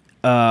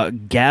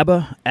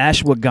 GABA,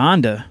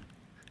 ashwagandha,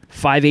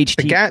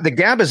 5-HTP. The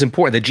GABA is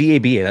important. The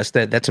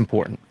GABA, that's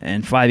important.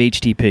 And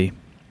 5-HTP.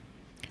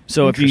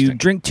 So if you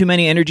drink too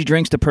many energy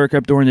drinks to perk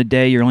up during the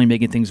day, you're only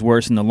making things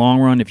worse in the long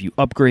run. If you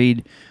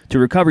upgrade to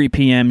Recovery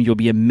PM, you'll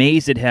be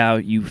amazed at how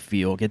you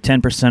feel. Get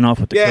 10%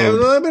 off with the code. Yeah,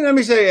 let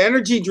me say,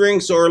 energy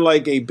drinks are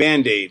like a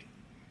Band-Aid.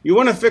 You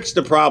want to fix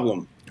the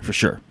problem. For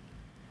sure.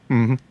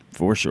 Mm-hmm.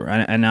 For sure.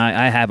 And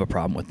I have a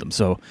problem with them.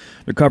 So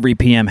Recovery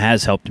PM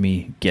has helped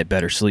me get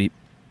better sleep.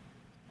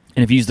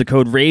 And if you use the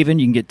code RAVEN,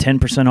 you can get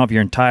 10% off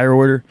your entire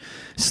order.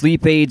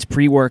 Sleep aids,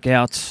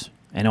 pre-workouts,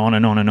 and on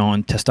and on and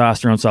on.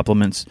 Testosterone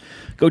supplements.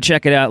 Go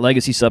check it out,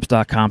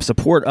 LegacySubs.com.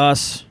 Support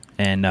us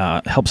and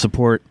help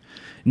support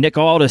Nick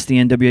Aldis, the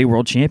NWA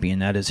World Champion.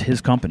 That is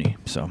his company.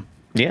 So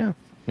yeah.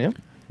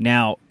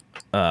 Now,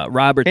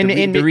 Robert,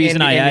 the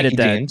reason I added Mickey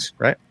that... James,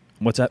 right?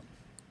 What's that?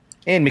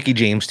 And Mickey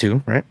James,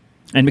 too, right?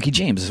 And Mickey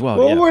James as well.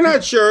 Well, we're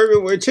not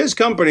sure. It's his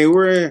company.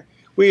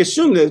 We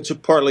assume that it's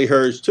partly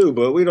hers, too,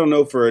 but we don't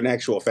know for an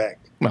actual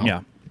fact. Well.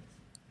 Yeah.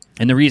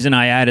 And the reason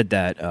I added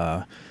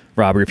that,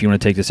 Robert, if you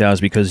want to take this out,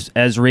 is because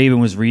as Raven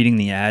was reading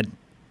the ad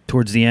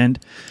towards the end,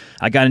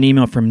 I got an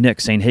email from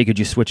Nick saying, hey, could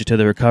you switch it to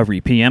the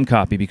Recovery PM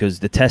copy because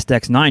the Test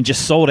X9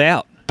 just sold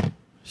out.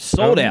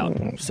 Sold out.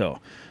 So,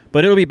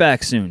 but it'll be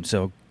back soon.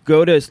 So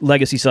go to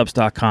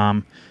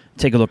LegacySubs.com,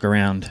 take a look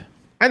around.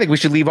 I think we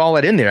should leave all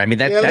that in there. I mean,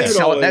 that's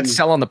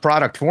selling the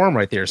product form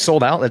right there.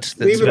 Sold out. That's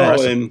leave it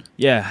all in.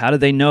 Yeah. How did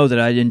they know that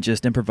I didn't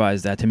just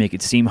improvise that to make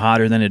it seem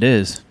hotter than it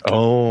is?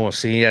 Oh,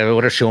 see,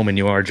 what a showman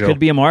you are, Joe. Could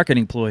be a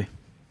marketing ploy.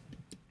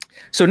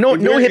 So no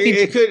hippie.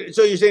 It could.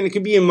 So you're saying it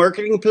could be a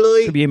marketing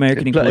ploy? Could be a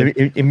marketing ploy.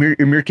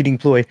 A marketing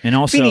ploy. And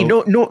also, Feeny,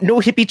 no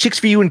hippie chicks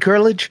for you in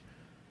Cartilage.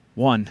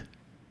 One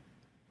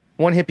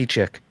hippie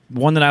chick.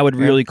 One that I would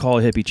really call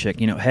a hippie chick.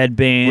 You know,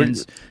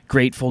 headbands,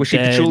 Grateful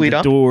Dead,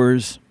 the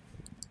Doors.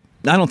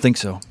 I don't think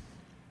so.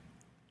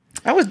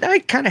 I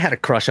kind of had a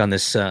crush on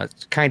this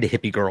kind of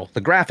hippie girl,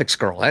 the graphics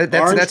girl.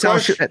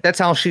 That's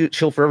how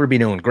she'll forever be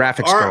known.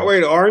 Graphics girl.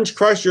 Wait, Orange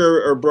Crush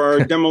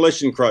or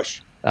Demolition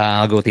Crush?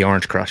 I'll go with the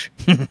Orange Crush.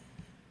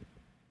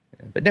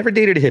 But never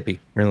dated a hippie,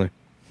 really.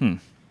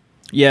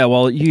 Yeah,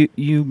 well,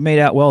 you made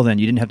out well then.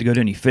 You didn't have to go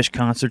to any Fish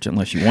concerts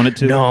unless you wanted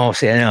to. No,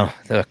 see, I know.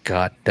 Oh,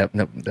 God. That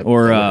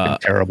or would have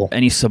been terrible.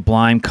 Any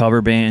Sublime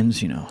cover bands,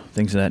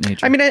 things of that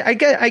nature. I mean, I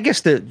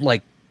guess the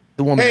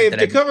woman. Hey, if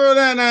the cover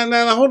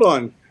now, hold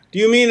on. Do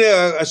you mean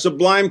a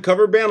Sublime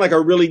cover band, like a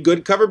really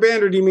good cover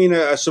band, or do you mean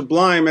a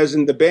Sublime as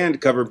in the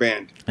band cover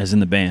band? As in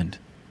the band.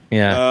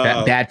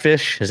 Yeah. Bad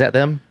Fish, is that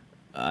them?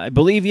 I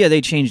believe, yeah, they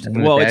changed it.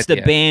 Well, it's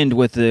the band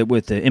with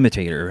the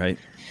imitator, right?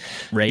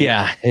 Right.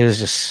 Yeah, it was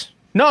just...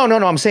 No.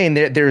 I'm saying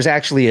there's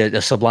actually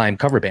a Sublime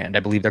cover band. I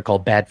believe they're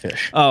called Bad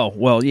Fish. Oh,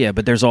 well, yeah,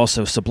 but there's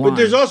also Sublime. But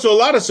there's also a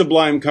lot of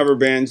Sublime cover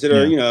bands that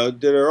are,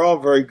 that are all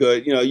very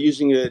good.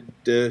 Using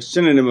the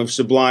synonym of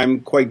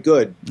Sublime, quite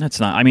good. That's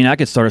not. I mean, I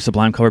could start a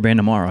Sublime cover band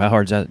tomorrow. How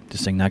hard is that to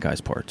sing that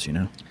guy's parts?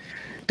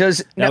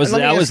 That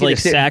was like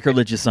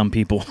sacrilege to some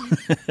people.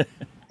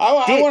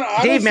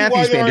 Dave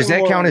Matthews Band, does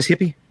that count as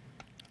hippie?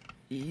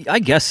 I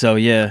guess so.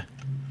 Yeah.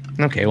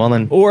 Okay, well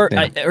then. Or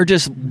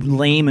just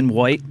lame and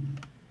white.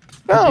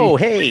 Oh,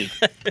 hey.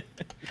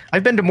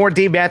 I've been to more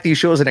Dave Matthews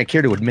shows than I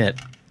care to admit.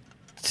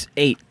 It's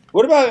 8.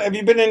 Have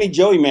you been to any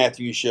Joey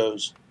Matthews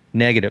shows?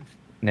 Negative.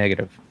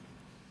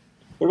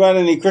 What about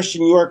any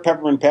Christian York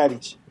Peppermint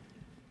Patties?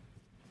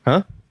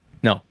 Huh?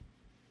 No.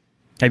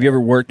 Have you ever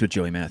worked with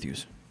Joey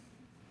Matthews?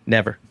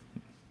 Never.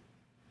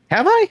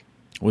 Have I?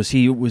 Was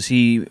he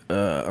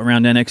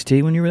around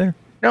NXT when you were there?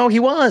 No, he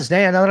was.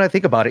 Now that I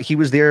think about it, he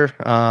was there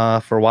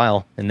for a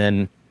while, and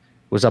then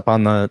was up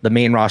on the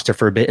main roster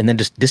for a bit, and then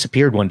just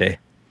disappeared one day.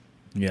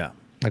 Yeah.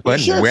 Like, what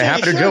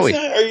happened to Joey?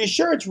 Are you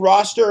sure it's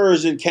roster, or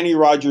is it Kenny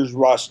Rogers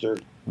roster?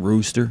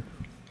 Rooster.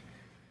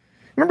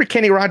 Remember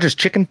Kenny Rogers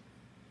Chicken?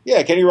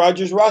 Yeah, Kenny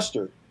Rogers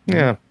roster.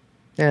 Yeah.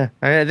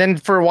 Then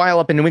for a while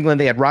up in New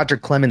England, they had Roger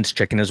Clemens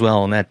Chicken as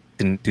well, and that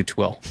didn't do too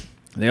well.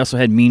 They also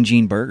had Mean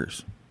Gene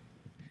Burgers.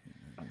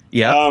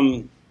 Yeah.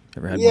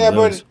 Ever had one of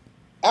those?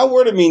 But how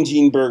were the Mean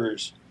Gene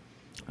Burgers?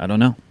 I don't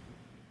know.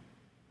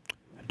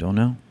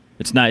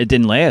 It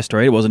didn't last,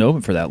 right? It wasn't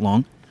open for that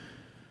long.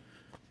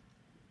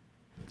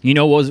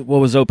 What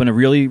was open a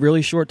really,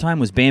 really short time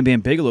was Bam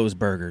Bam Bigelow's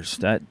Burgers.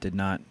 That did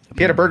not.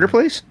 He had a burger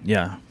place?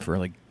 Yeah, for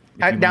like.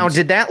 Now,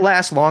 did that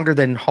last longer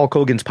than Hulk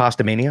Hogan's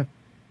Pastamania?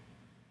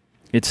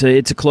 It's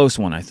a close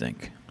one, I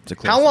think.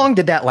 How long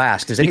did that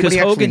last? Does anybody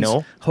actually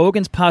know?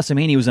 Hogan's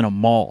Pastamania was in a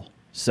mall.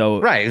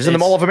 So right, it was in the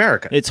Mall of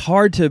America. It's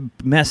hard to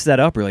mess that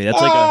up, really. That's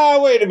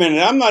like wait a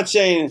minute. I'm not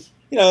saying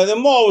the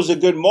mall was a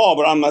good mall,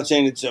 but I'm not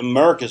saying it's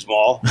America's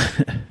mall.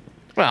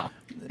 Well,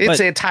 it's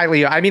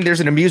entirely. I mean, there's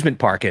an amusement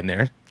park in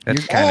there.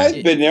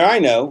 I've been there. I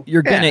know.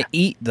 You're gonna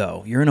eat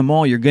though. You're in a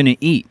mall. You're gonna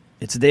eat.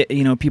 It's there.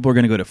 People are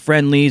gonna go to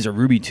Friendlies or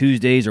Ruby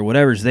Tuesdays or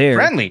whatever's there.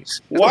 Friendlies.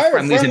 Why are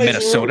Friendlies in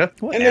Minnesota?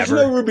 And there's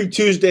no Ruby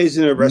Tuesdays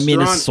in a restaurant.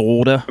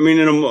 Minnesota. I mean,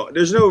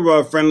 there's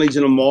no Friendlies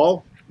in a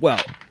mall.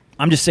 Well,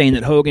 I'm just saying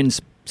that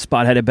Hogan's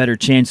spot had a better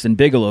chance than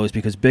Bigelow's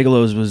because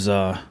Bigelow's was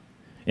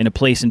in a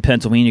place in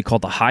Pennsylvania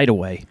called the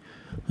Hideaway.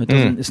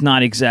 It's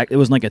not exact. It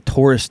wasn't like a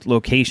tourist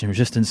location. It was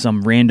just in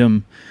some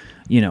random,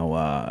 it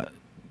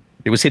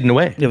was hidden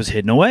away. It was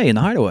hidden away in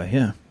the Hideaway.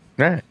 Yeah.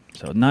 Right.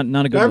 So not a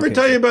good. Did I ever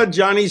tell you about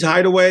Johnny's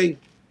Hideaway?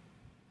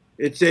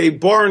 It's a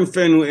bar in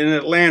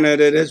Atlanta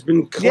that has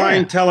been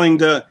clienteling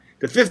the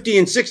 50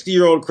 and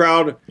 60-year-old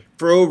crowd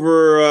for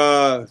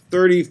over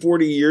 30,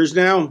 40 years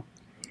now.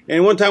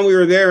 And one time we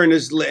were there, and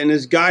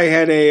this guy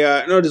had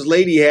this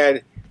lady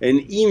had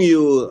an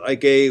emu,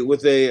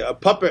 with a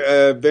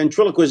puppet,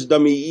 ventriloquist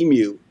dummy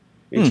emu,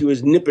 and she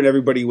was nipping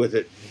everybody with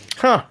it.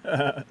 Huh?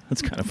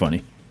 That's kind of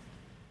funny.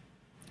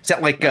 Is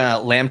that like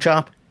lamb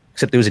chop?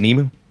 Except there was an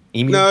emu.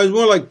 No, it was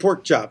more like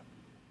pork chop.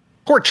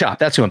 Pork chop.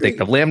 That's who I'm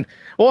thinking of. Lamb.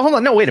 Well, hold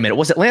on. No, wait a minute.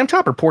 Was it lamb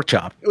chop or pork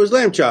chop? It was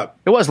lamb chop.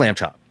 It was lamb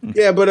chop.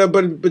 Yeah, but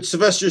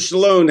Sylvester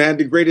Stallone had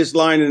the greatest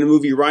line in the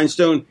movie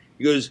Rhinestone.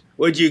 He goes,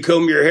 "Would you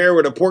comb your hair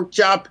with a pork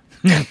chop?"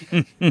 I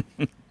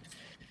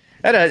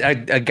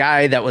had a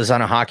guy that was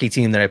on a hockey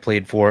team that I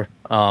played for,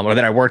 or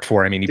that I worked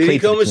for. I mean, Did he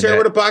comb his hair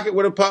with a pork chop?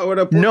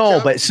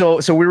 But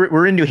so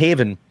we're in New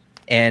Haven,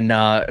 and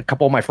a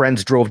couple of my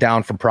friends drove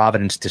down from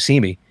Providence to see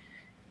me,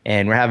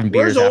 and we're having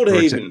beers. Where's Old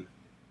Haven?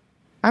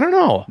 I don't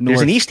know. North.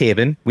 There's an East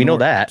Haven. We know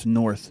that. It's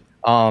north.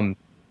 But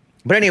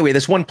anyway,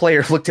 this one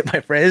player looked at my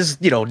friend.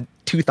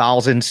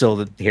 2000,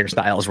 so the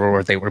hairstyles were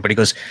what they were. But he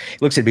looks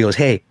at me, goes,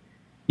 "Hey,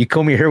 you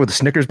comb your hair with a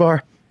Snickers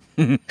bar?"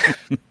 My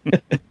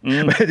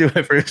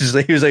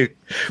friend he was like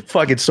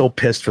fucking so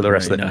pissed for the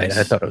rest of the night.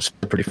 I thought it was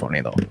pretty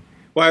funny though.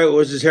 Why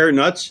was his hair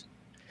nuts?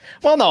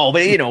 Well, no,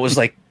 but it was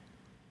like.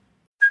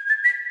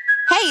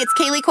 Hey, it's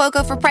Kaylee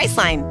Cuoco for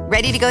Priceline.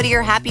 Ready to go to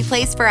your happy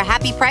place for a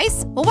happy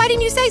price? Well, why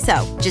didn't you say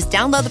so? Just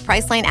download the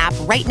Priceline app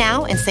right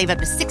now and save up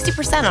to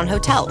 60% on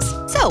hotels.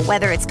 So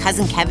whether it's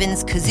Cousin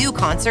Kevin's Kazoo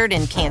Concert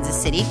in Kansas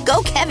City,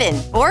 go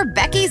Kevin, or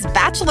Becky's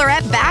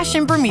Bachelorette Bash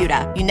in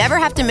Bermuda, you never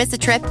have to miss a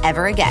trip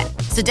ever again.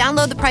 So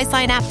download the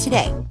Priceline app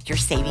today. Your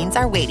savings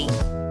are waiting.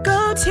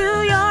 Go to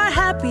your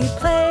happy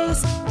place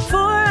for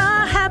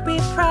a happy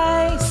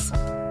price.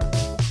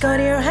 Go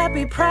to your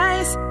happy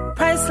price,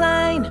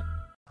 Priceline.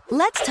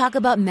 Let's talk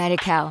about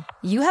Medi-Cal.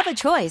 You have a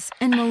choice,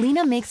 and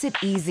Molina makes it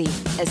easy,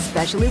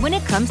 especially when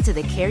it comes to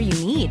the care you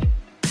need.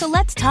 So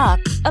let's talk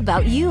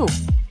about you,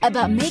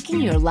 about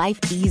making your life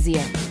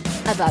easier,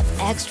 about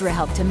extra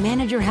help to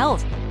manage your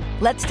health.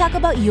 Let's talk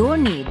about your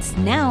needs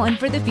now and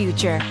for the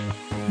future.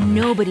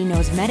 Nobody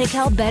knows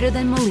Medi-Cal better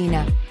than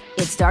Molina.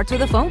 It starts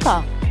with a phone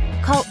call.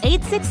 Call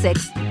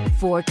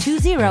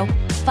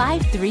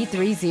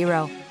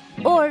 866-420-5330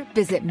 or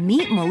visit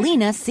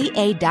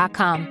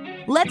meetmolinaca.com.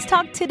 Let's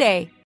talk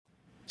today.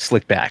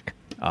 Slick back.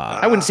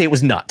 I wouldn't say it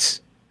was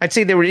nuts. I'd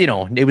say there were, it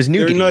was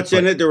nougaty. There were nuts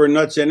in it. There were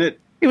nuts in it.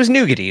 It was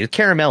nougaty. It was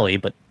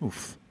caramelly, but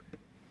oof.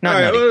 Not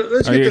all right, well,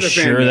 let's Are get you to the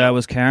sure fan that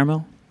was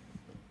caramel?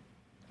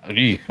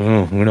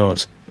 Who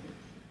knows?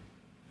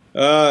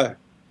 Let's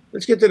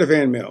get to the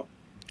fan mail.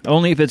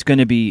 Only if it's going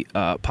to be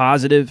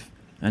positive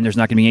and there's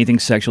not going to be anything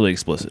sexually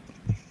explicit.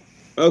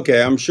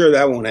 Okay, I'm sure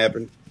that won't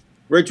happen.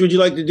 Rich, would you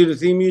like to do the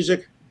theme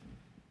music?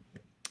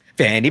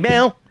 Fanny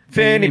mail.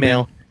 Fanny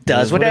mail.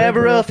 Does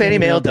whatever a fanny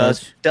mail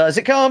does. Does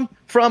it come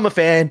from a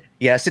fan?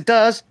 Yes, it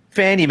does.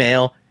 Fanny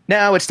mail.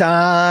 Now it's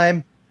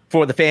time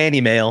for the fanny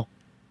mail.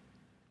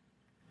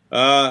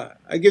 I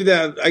give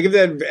that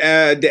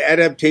the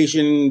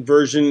adaptation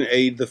version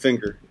the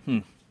finger.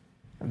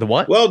 The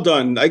what? Well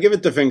done. I give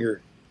it the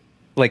finger.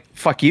 Like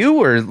fuck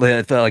you, or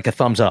like a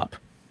thumbs up?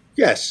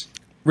 Yes.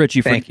 Rich,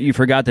 you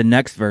forgot the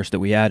next verse that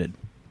we added.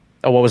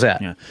 Oh, what was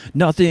that? Yeah.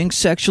 Nothing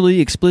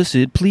sexually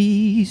explicit,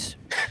 please.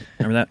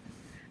 Remember that?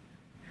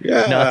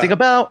 Yeah. Nothing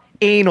about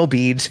anal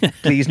beads,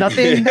 please.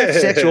 Nothing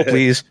sexual,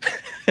 please.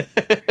 All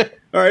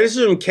right, this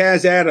is from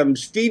Kaz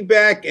Adams.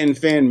 Feedback and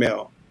fan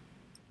mail.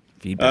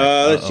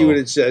 Let's see what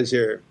it says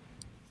here.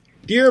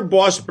 Dear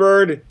Boss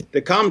Bird,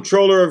 the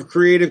comptroller of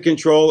creative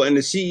control and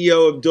the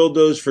CEO of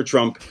Dildos for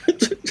Trump.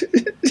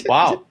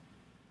 Wow.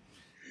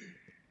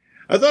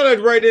 I thought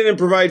I'd write in and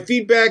provide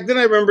feedback. Then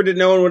I remembered that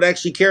no one would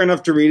actually care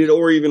enough to read it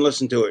or even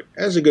listen to it.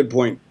 That's a good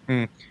point.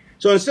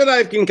 So instead,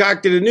 I've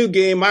concocted a new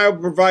game. I'll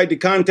provide the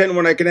content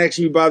when I can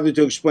actually be bothered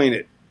to explain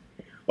it.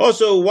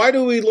 Also, why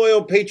do we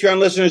loyal Patreon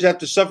listeners have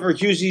to suffer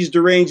Hughesy's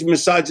deranged,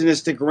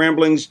 misogynistic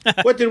ramblings?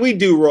 What did we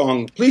do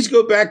wrong? Please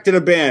go back to the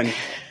band.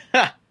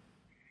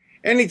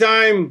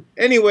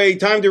 Anyway,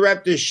 time to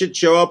wrap this shit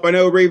show up. I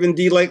know Raven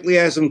D likely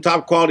has some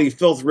top quality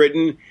filth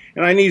written,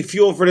 and I need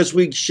fuel for this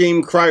week's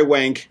shame cry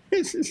wank.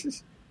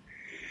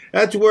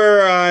 That's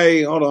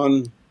where hold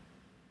on.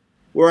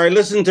 where I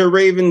listen to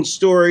Raven's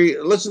story,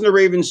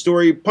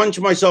 punch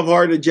myself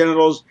hard in the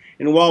genitals,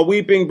 and while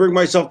weeping, bring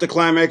myself to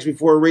climax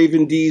before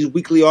Raven D's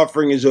weekly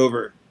offering is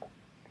over.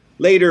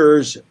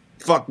 Later's,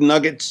 fuck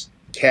nuggets,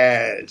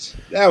 Kaz.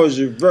 That was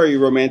a very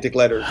romantic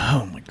letter.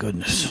 Oh, my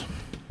goodness.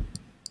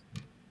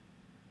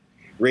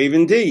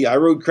 Raven D, I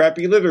wrote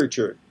crappy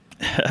literature.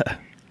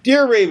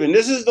 Dear Raven,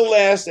 this is the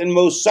last and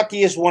most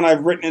suckiest one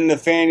I've written in the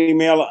fan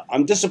email.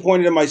 I'm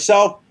disappointed in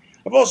myself.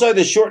 I've also had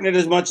to shorten it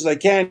as much as I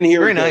can. Here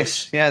Very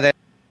nice. Yeah.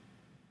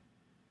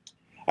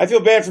 I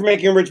feel bad for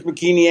making Rich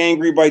Bikini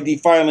angry by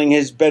defiling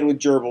his bed with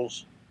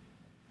gerbils.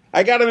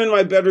 I got him in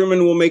my bedroom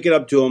and will make it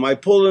up to him. I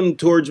pulled him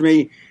towards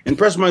me and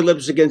pressed my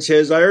lips against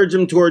his. I urged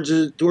him towards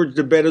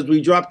the bed as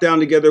we dropped down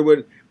together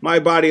with my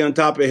body on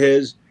top of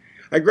his.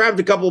 I grabbed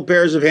a couple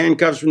pairs of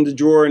handcuffs from the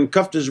drawer and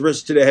cuffed his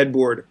wrists to the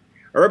headboard.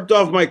 I ripped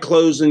off my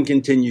clothes and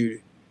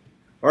continued.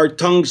 Our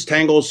tongues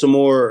tangle some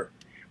more.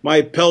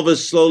 My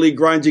pelvis slowly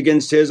grinds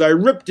against his. I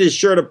ripped his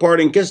shirt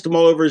apart and kissed him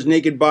all over his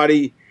naked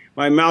body.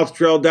 My mouth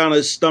trailed down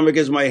his stomach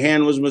as my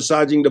hand was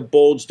massaging the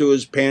bulge to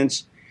his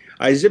pants.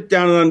 I zipped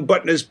down and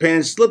unbuttoned his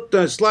pants,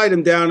 slide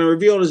him down, and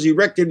revealed his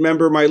erected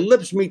member. My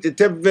lips meet the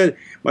tip of it.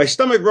 My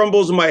stomach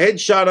rumbles and my head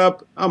shot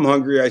up. I'm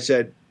hungry, I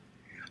said.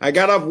 I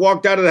got up,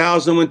 walked out of the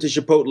house, and went to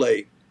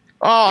Chipotle.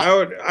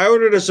 I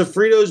ordered a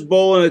sofritos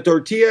bowl and a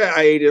tortilla.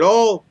 I ate it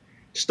all.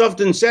 Stuffed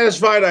and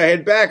satisfied, I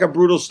head back. A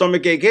brutal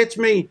stomachache hits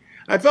me.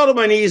 I fell to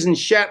my knees and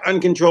shat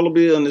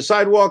uncontrollably on the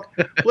sidewalk,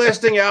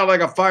 blasting out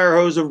like a fire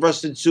hose of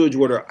rusted sewage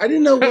water. I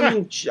didn't know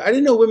women. I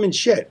didn't know women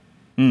shit.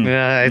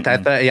 Yeah, I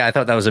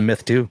thought that was a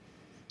myth too.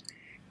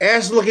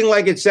 Ass looking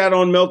like it sat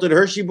on melted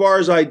Hershey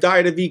bars. I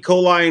died of E.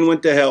 coli and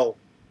went to hell.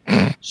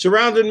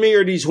 Surrounding me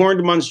are these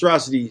horned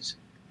monstrosities.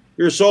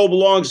 Your soul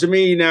belongs to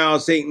me now,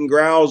 Satan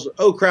growls.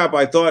 Oh, crap,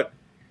 I thought.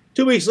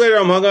 2 weeks later,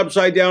 I'm hung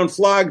upside down,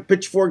 flogged,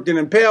 pitchforked, and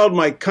impaled.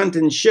 My cunt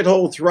and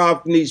shithole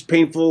throb from these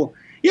painful,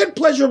 yet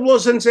pleasurable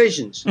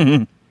sensations.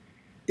 Mm-hmm.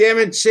 Damn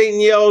it,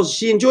 Satan yells.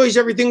 She enjoys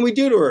everything we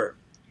do to her.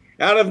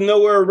 Out of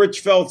nowhere,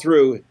 Rich fell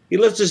through. He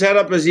lifts his head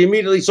up as he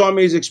immediately saw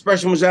me. His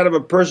expression was that of a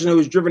person who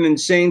was driven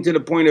insane to the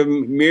point of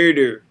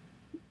murder.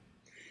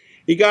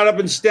 He got up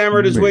and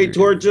stammered his way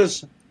towards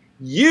us.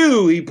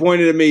 You, he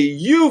pointed at me,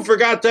 you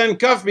forgot to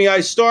uncuff me.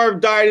 I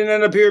starved, died, and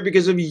ended up here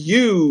because of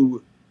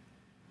you.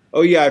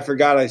 Oh, yeah, I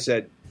forgot, I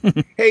said.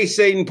 Hey,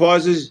 Satan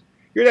pauses.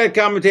 You're that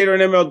commentator on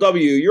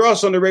MLW. You're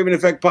also on the Raven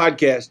Effect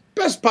podcast.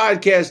 Best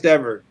podcast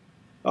ever.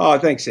 Oh,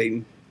 thanks,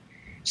 Satan.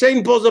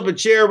 Satan pulls up a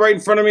chair right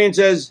in front of me and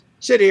says,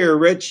 sit here,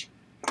 Rich.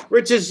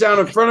 Rich sits down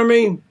in front of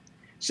me.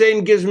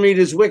 Satan gives me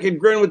this wicked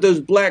grin with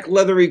those black,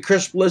 leathery,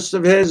 crisp lips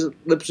of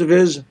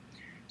his.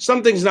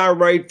 Something's not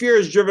right. Fear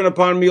is driven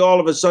upon me all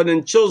of a sudden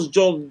and chills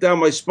jolted down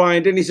my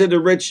spine. Then he said to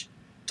Rich,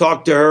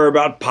 talk to her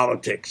about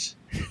politics.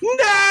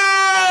 No!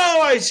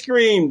 I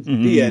screamed.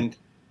 Mm-hmm. The end.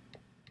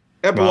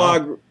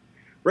 Epilogue. Wow.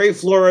 Ray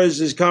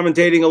Flores is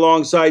commentating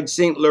alongside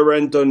St.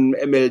 Laurent on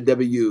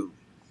MLW.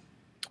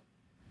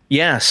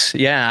 Yes.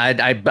 Yeah.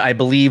 I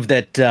believe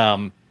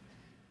that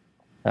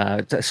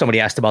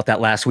somebody asked about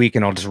that last week,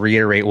 and I'll just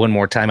reiterate one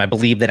more time. I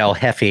believe that El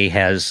Jefe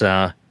has,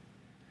 I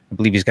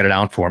believe he's got it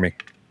out for me.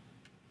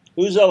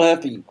 Who's El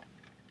Jefe?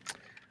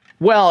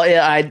 Well,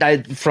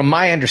 I from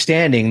my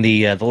understanding,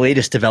 the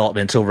latest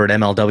developments over at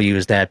MLW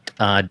is that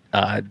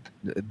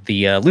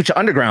the Lucha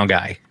Underground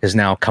guy has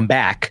now come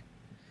back.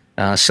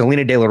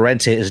 Selena De La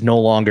Renta is no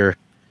longer.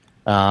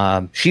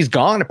 She's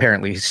gone.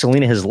 Apparently,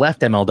 Selena has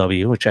left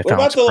MLW, which I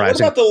found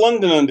surprising. What about the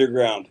London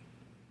Underground?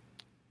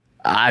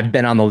 I've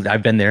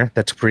been there.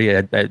 That's pretty.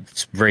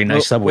 It's a very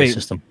nice subway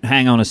system.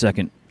 Hang on a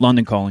second.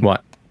 London Calling.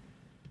 What?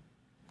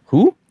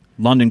 Who?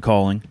 London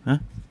Calling. Huh?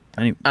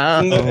 Is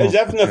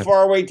that from the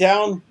faraway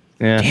town?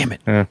 Yeah. Damn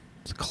it. Yeah.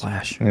 It's a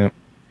clash.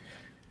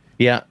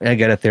 Yeah, I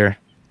got it there.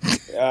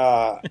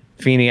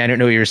 Feeney, I don't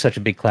know you're such a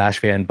big Clash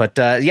fan, but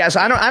yes,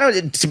 I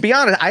don't. To be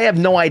honest, I have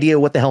no idea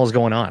what the hell is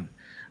going on.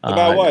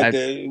 About what?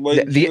 The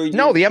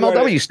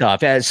MLW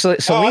stuff.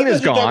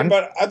 Selena's gone.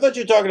 I thought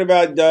you were talking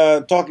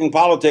about talking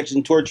politics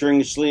and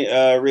torturing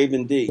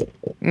Raven D.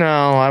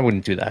 No, I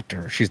wouldn't do that to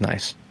her. She's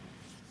nice.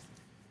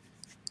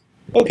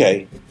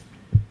 Okay.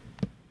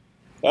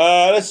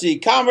 Let's see.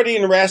 Comedy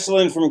and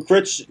wrestling from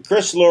Chris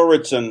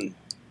Lauritsen.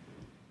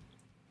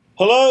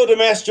 Hello, the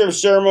master of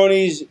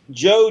ceremonies,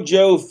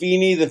 Joe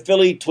Feeney, the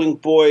Philly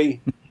twink boy,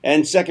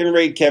 and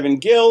second-rate Kevin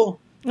Gill.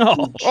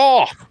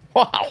 Oh,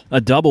 wow. A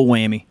double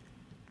whammy.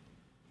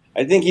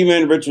 I think he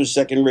meant Rich was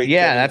second-rate.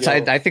 Yeah,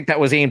 I think that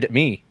was aimed at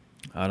me.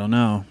 I don't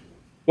know.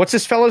 What's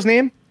this fellow's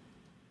name?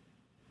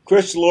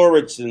 Chris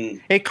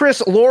Lauritsen. Hey,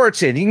 Chris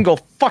Lauritsen, you can go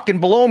fucking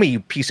below me, you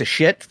piece of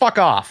shit. Fuck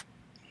off.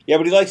 Yeah,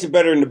 but he likes it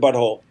better in the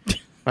butthole.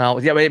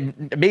 Well, yeah,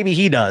 maybe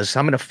he does.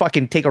 I'm going to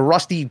fucking take a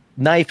rusty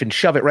knife and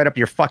shove it right up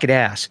your fucking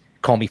ass.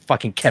 Call me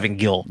fucking Kevin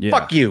Gill. Yeah.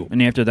 Fuck you.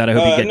 And after that, I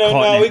hope you get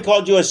caught. No, we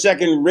called you a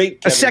second-rate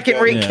Kevin Gill. A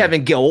second-rate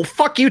Kevin Gill. Well,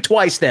 fuck you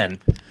twice then.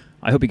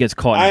 I hope he gets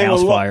caught in a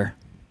house fire.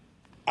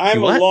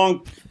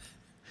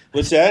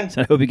 What's that?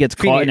 I hope he gets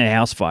caught in a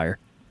house fire.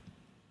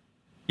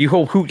 You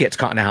hope who gets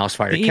caught in a house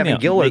fire? Kevin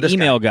Gill or this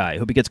email guy?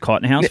 Hope he gets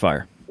caught in a house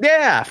fire.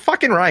 Yeah,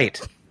 fucking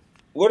right.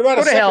 What about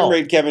a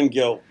second-rate Kevin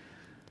Gill?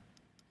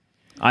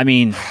 I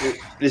mean,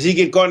 does he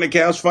get caught in a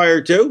cow's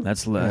fire too?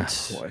 That's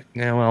less. Oh,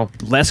 yeah, well,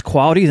 less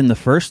quality than the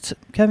first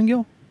Kevin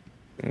Gill.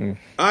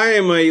 I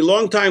am a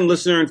long-time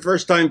listener and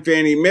first-time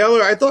fan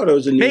emailer. I thought it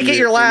was a new Make it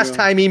your last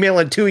time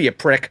emailing too, you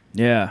prick.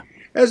 Yeah.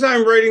 As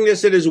I'm writing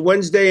this, it is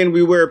Wednesday, and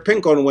we wear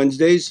pink on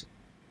Wednesdays.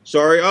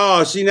 Sorry.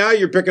 Oh, see, now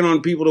you're picking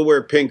on people to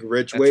wear pink,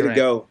 Rich. Way to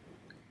go.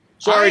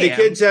 Sorry, the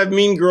kids have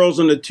mean girls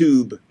on the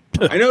tube.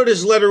 I know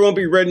this letter won't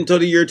be read until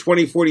the year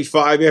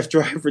 2045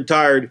 after I've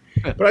retired,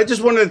 but I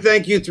just wanted to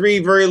thank you three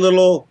very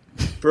little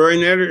for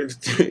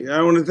entertaining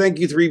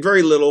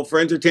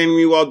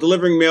me while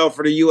delivering mail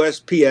for the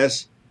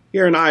USPS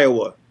here in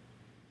Iowa.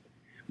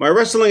 My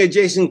wrestling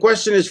adjacent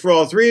question is for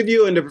all three of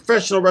you in the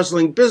professional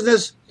wrestling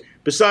business.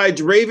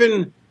 Besides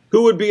Raven,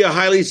 who would be a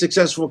highly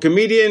successful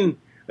comedian?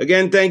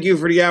 Again, thank you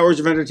for the hours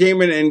of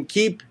entertainment and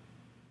keep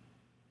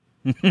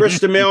Chris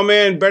the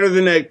mailman better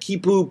than that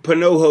Kipu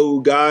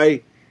Panoho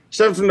guy.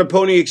 Sent from the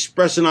Pony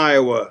Express in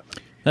Iowa.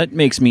 That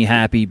makes me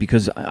happy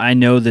because I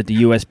know that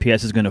the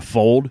USPS is going to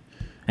fold,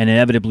 and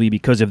inevitably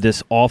because of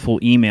this awful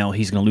email,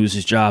 he's going to lose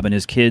his job, and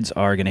his kids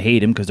are going to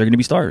hate him because they're going to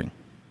be starving.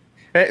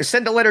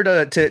 Send a letter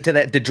to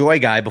that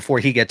DeJoy guy before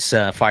he gets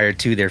fired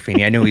too there,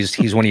 Feeney. I know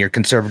he's one of your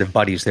conservative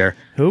buddies there.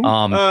 Who?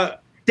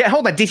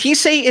 Hold on. Did he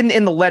say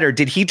in the letter,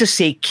 did he just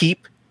say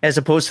keep as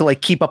opposed to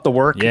like keep up the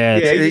work? Yeah.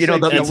 The lazy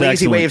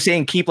excellent way of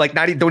saying keep, like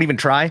don't even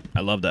try?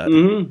 I love that.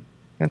 Mm-hmm.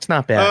 That's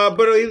not bad.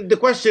 But the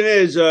question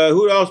is,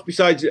 who else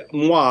besides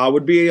moi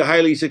would be a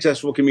highly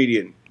successful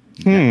comedian?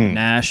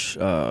 Nash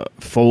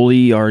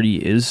Foley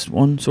already is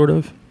one, sort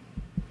of,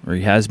 or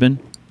he has been.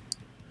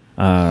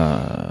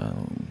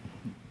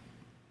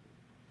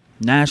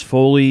 Nash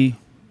Foley.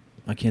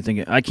 I can't think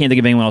of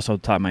anyone else off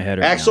the top of my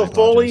head. Axel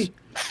Foley,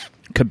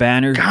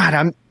 Cabaner.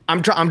 God,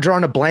 I'm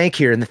drawing a blank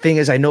here, and the thing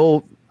is, I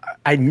know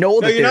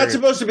that you're not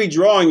supposed to be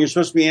drawing. You're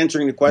supposed to be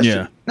answering the question.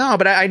 Yeah. No,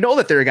 but I know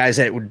that there are guys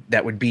that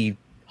would be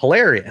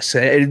hilarious.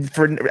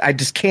 I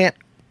just can't.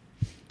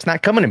 It's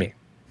not coming to me.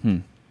 All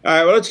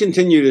right, well, let's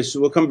continue this.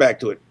 We'll come back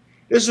to it.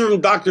 This is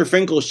from Dr.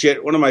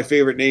 Finkelshit, one of my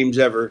favorite names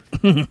ever,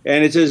 and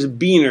it says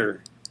Beaner.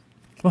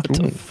 What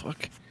the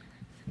fuck?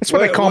 That's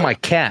what I call my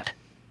cat.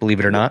 Believe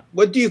it or not.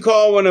 What do you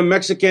call when a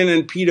Mexican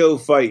and pedo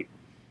fight?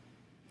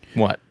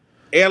 What?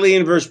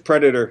 Alien versus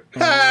Predator.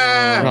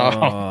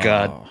 Oh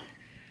God.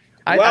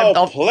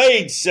 Well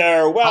played,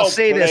 sir. Well I'll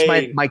say played.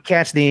 this: my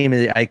cat's name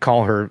is, I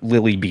call her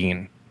Lily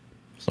Bean.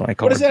 So I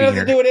call what does that have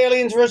to do with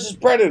Aliens versus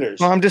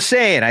Predators? Well, I'm just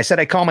saying. I said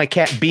I call my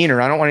cat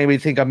Beaner. I don't want anybody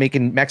to think I'm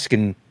making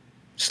Mexican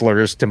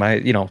slurs to my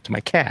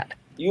cat.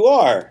 You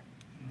are.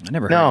 I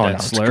never heard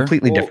that slur. It's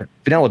completely different.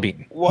 Vanilla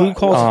Bean. Who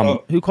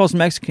calls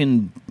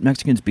Mexicans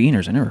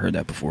beaners? I never heard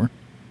that before.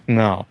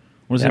 No.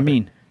 What does that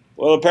mean?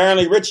 Well,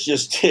 apparently Rich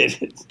just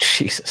did.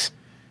 Jesus.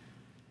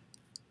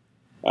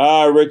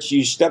 Rich,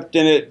 you stepped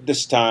in it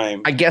this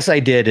time. I guess I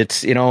did.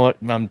 It's,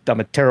 I'm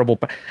a terrible.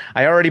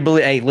 I already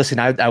believe. Hey, listen,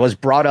 I was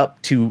brought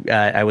up to.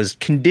 I was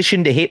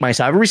conditioned to hate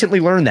myself. I recently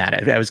learned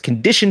that. I was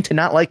conditioned to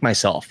not like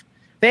myself.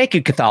 Thank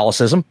you,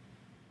 Catholicism.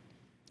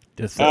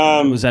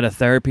 Was that a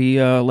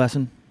therapy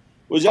lesson?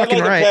 Was that fucking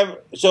like right.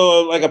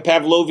 like a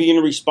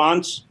Pavlovian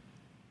response?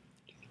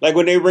 Like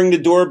when they ring the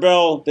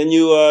doorbell, then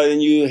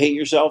you hate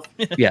yourself?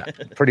 Yeah,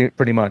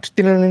 pretty much.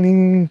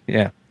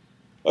 Yeah.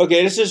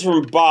 Okay, this is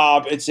from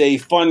Bob. It's a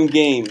fun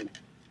game.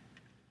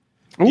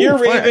 Ooh, Dear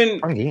fun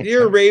game.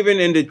 Dear Raven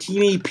and the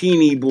Teeny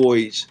Peeny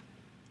Boys.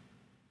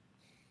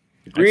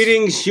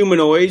 Greetings,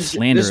 humanoids.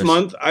 Slanderous. This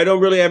month, I don't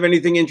really have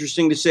anything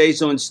interesting to say,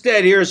 so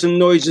instead, here are some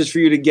noises for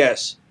you to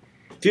guess.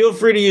 Feel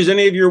free to use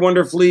any of your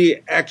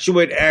wonderfully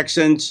actuate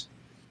accents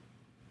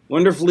to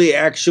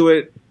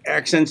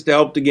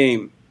help the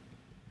game.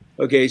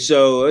 Okay,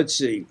 so let's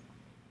see.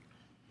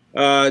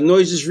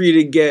 Noises for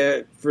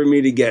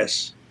me to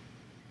guess.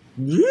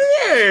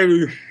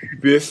 That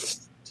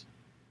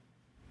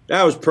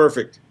was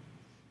perfect.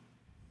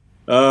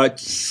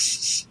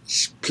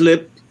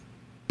 Clip.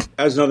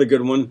 That was another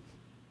good one.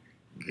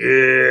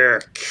 Oh,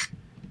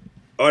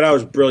 that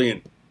was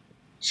brilliant.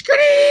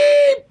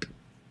 Screep.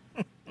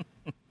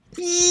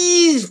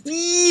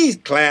 Please,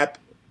 clap.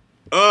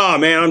 Oh,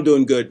 man, I'm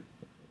doing good.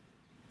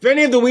 If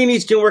any of the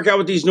weenies can work out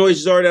what these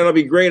noises are, that'll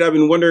be great. I've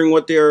been wondering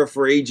what they are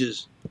for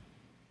ages.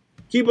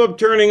 Keep up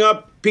turning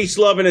up. Peace,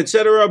 love, and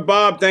etc.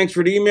 Bob, thanks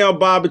for the email.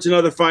 Bob, it's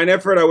another fine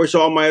effort. I wish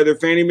all my other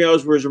fan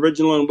emails were as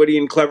original and witty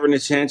and clever and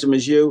as handsome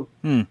as you.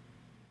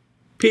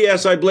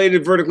 P.S. I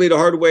bladed vertically the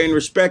hard way and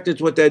respect.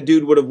 It's what that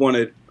dude would have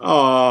wanted.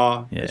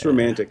 Aw, yeah. It's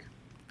romantic.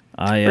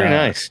 Very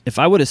nice. If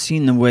I would have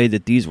seen the way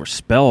that these were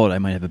spelled, I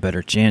might have a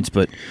better chance.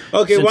 But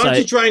okay, why don't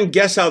you try and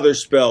guess how they're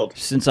spelled?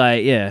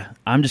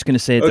 I'm just going to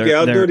say it. Okay,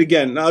 I'll do it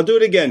again.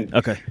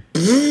 Okay.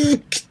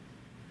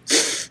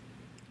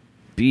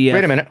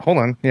 Wait a minute. Hold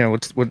on. Yeah,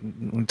 let's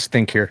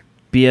think here.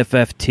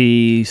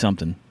 BFFT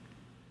something.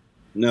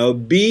 No,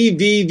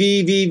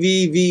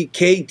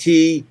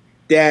 BVVVVVKT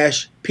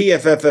dash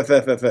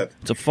PFFFFFF.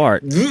 It's a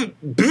fart.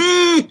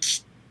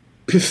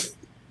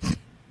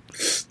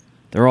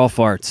 They're all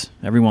farts.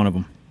 Every one of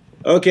them.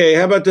 Okay,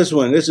 how about this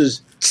one? This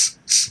is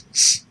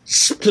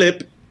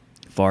Splip.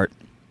 Fart.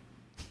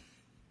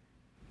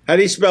 How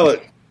do you spell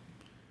it?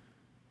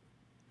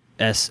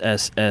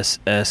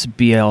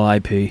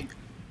 SSSSBLIP.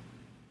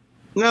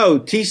 No,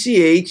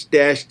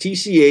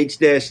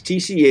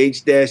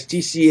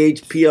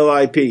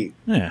 TCH-TCH-TCH-TCH-TCHPLIP.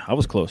 Yeah, I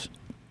was close.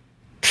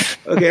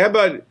 Okay, how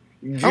about...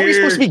 Are we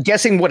supposed to be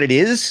guessing what it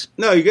is?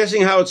 No, you're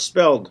guessing how it's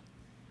spelled.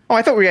 Oh,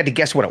 I thought we had to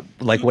guess what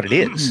it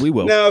is. We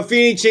will. No,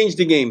 Feeney changed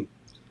the game.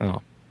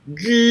 Oh.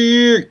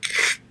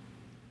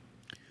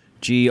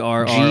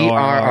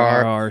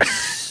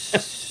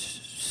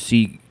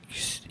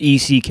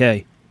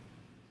 GRRRRCECK.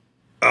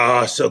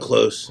 Ah, so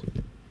close.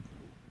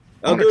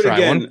 I'll do it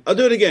again. I'll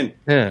do it again.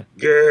 Yeah.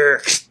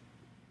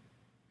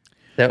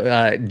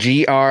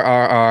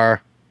 GRRR.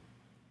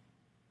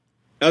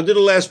 I'll do the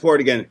last part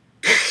again.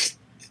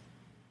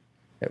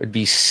 That would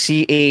be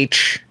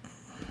CH.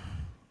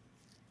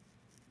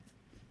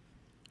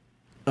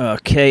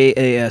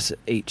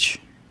 KASH.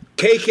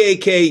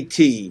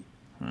 KKKT.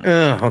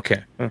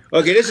 Okay.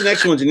 Okay, this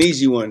next one's an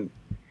easy one.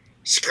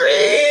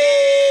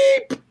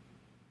 Screep.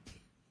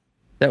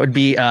 That would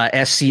be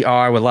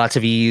SCR with lots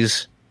of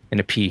E's and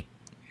a P.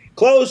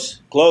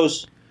 Close.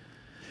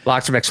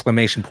 Lots of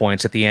exclamation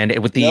points at the end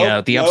with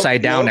the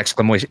upside down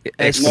exclamation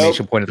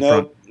point at the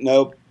front.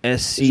 Nope. SCR.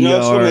 There's no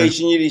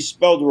exclamation. You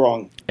spelled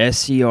wrong.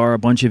 SCR, a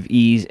bunch of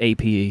E's,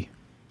 APE.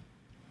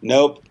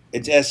 Nope.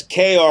 It's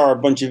SKR, a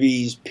bunch of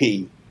E's,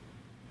 P.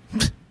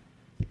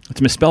 It's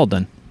misspelled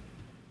then.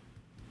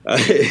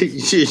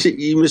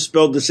 You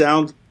misspelled the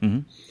sound?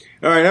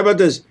 Mm-hmm. All right, how about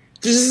this?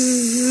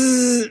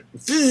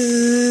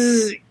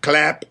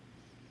 Clap.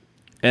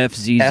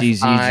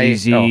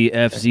 FZZZZZ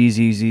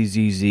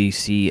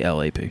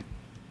FZZZZZCLAP.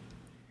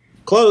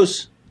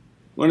 Close.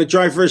 Want to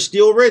try for a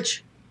steal,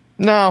 Rich?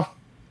 No.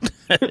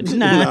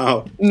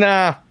 No.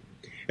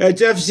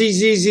 It's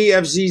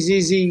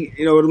FZZZ.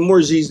 You know,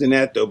 more Z's than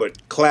that, though,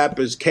 but clap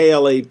is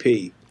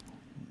KLAP.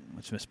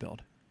 It's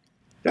misspelled.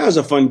 That was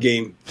a fun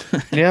game.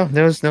 Yeah,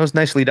 that was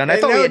nicely done. I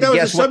thought we had to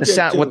guess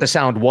what the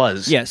sound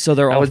was. Yeah, so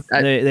they are.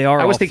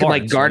 I was thinking farts,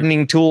 like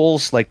gardening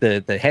tools, like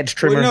the hedge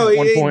trimmer. Well, no, at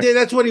one point.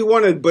 that's what he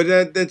wanted, but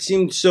that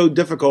seemed so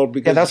difficult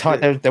because that's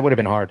hard. That would have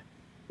been hard.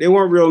 They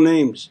weren't real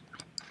names.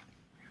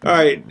 All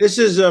right, this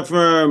is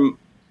from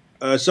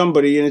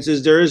somebody, and it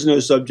says there is no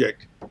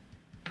subject.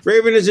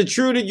 Raven, is it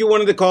true that you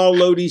wanted to call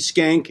Lodi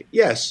Skank?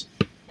 Yes.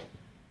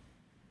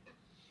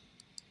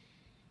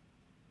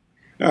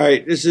 All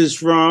right, this is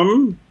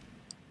from.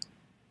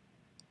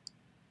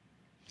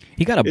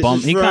 He got a bum.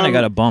 He kind of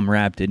got a bum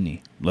rap, didn't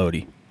he,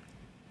 Lodi?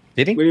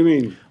 Did he? What do you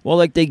mean? Well,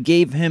 like they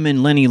gave him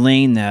and Lenny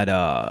Lane that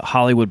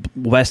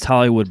West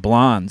Hollywood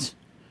Blondes,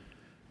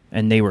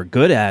 and they were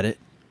good at it.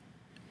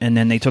 And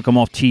then they took them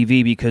off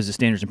TV because of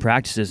standards and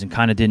practices, and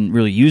kind of didn't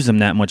really use them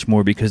that much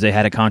more because they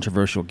had a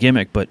controversial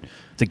gimmick. But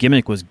the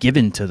gimmick was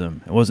given to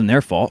them; it wasn't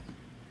their fault.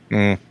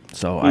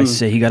 So I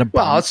say he got a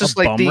bum. Well, it's just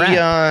like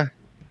the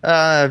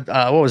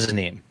what was his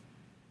name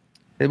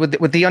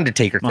with the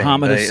Undertaker thing?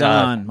 Muhammad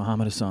Hassan.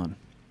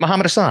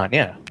 Muhammad Hassan,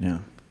 yeah.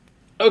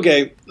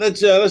 Okay,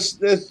 that's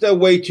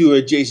way too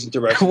adjacent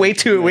to wrestling. way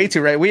too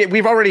right.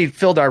 We've already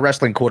filled our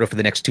wrestling quota for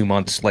the next 2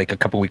 months, like a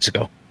couple weeks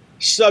ago.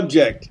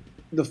 Subject: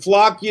 the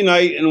flock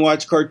unite and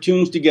watch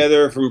cartoons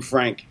together from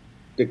Frank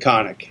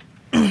DeConnick.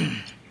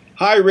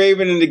 Hi,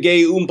 Raven and the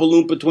gay Oompa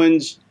Loompa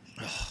twins.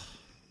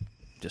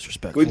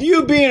 Disrespectful. With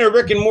you being a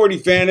Rick and Morty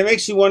fan, it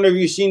makes you wonder if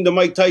you've seen the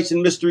Mike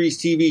Tyson Mysteries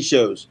TV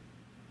shows.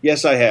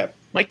 Yes, I have.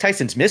 Mike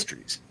Tyson's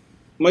Mysteries?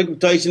 Mike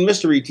Tyson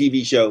Mystery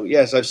TV show.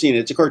 Yes, I've seen it.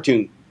 It's a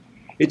cartoon.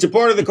 It's a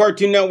part of the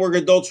Cartoon Network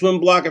Adult Swim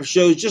block of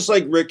shows just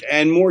like Rick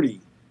and Morty.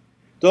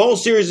 The whole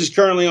series is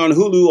currently on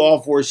Hulu,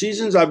 all 4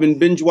 seasons. I've been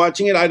binge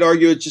watching it. I'd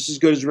argue it's just as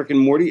good as Rick and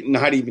Morty,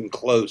 not even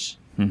close.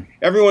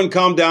 Everyone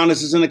calm down.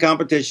 This isn't a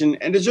competition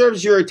and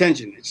deserves your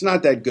attention. It's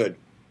not that good.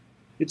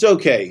 It's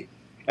okay.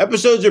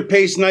 Episodes are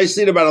paced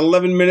nicely at about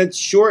 11 minutes,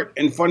 short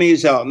and funny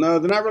as hell. No,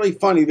 they're not really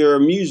funny. They're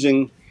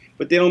amusing,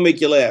 but they don't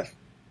make you laugh.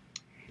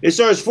 It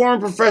stars former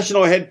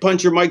professional head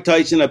puncher Mike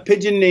Tyson, a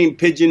pigeon named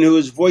Pigeon, who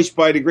is voiced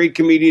by the great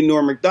comedian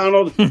Norm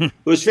Macdonald,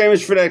 who is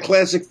famous for that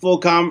classic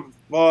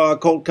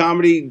cult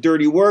comedy,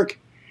 Dirty Work,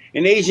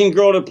 an Asian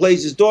girl that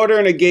plays his daughter,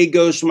 and a gay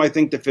ghost from, I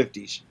think, the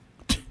 50s.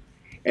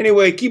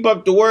 Anyway, keep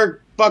up the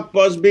work. Fuck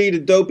Busby, the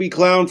dopey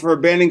clown, for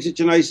abandoning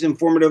such a nice,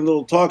 informative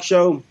little talk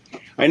show.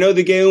 I know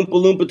the gay Oompa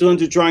Loompa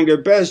twins are trying their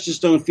best.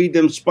 Just don't feed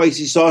them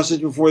spicy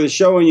sausage before the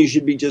show, and you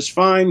should be just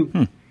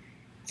fine.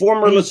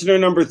 Former listener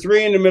number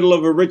 3 in the middle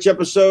of a Rich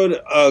episode.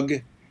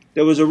 Ugh.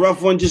 There was a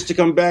rough one just to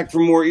come back for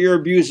more ear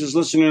abuse as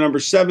listener number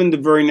 7 the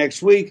very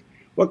next week.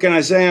 What can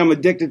I say? I'm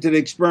addicted to the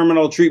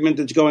experimental treatment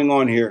that's going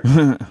on here.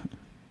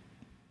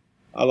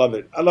 I love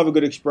it. I love a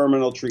good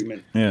experimental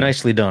treatment. Yeah.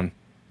 Nicely done.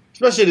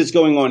 Especially that's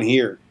going on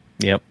here.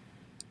 Yep.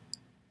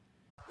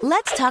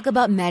 Let's talk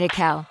about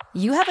Medi-Cal.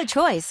 You have a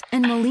choice,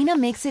 and Molina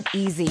makes it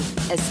easy,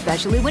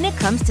 especially when it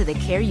comes to the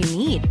care you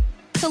need.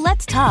 So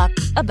let's talk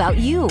about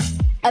you,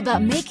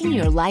 about making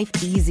your life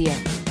easier,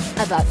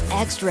 about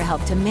extra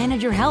help to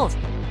manage your health.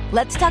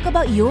 Let's talk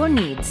about your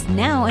needs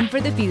now and for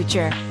the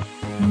future.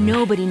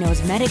 Nobody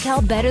knows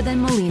Medi-Cal better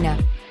than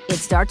Molina. It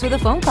starts with a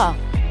phone call.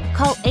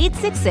 Call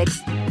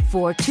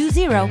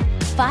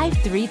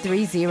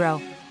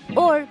 866-420-5330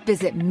 or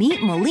visit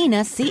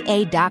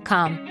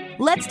meetmolinaca.com.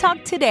 Let's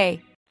talk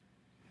today.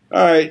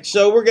 All right,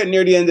 so we're getting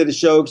near the end of the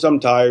show because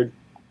I'm tired.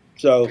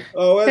 So,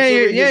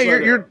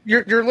 you're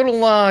a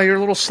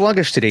little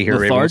sluggish today here,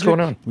 Raven. What's going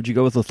on? Would you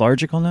go with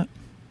lethargic on that?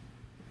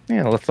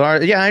 Yeah,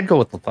 lethargic. Yeah, I'd go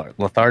with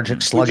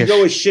lethargic, sluggish. Would you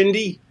go with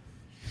shindy?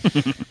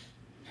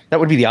 That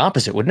would be the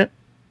opposite, wouldn't it?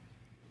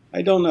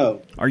 I don't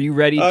know. Are you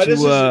ready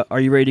to? Are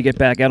you ready to get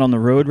back out on the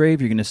road,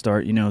 Rave? You're going to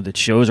start. The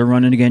shows are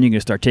running again. You're going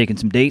to start taking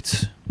some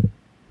dates.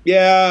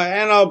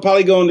 Yeah, and I'll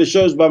probably go into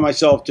shows by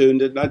myself too,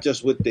 not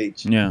just with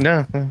dates. Yeah.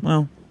 No.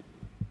 Well.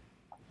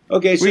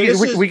 Okay, so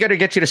we got to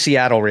get you to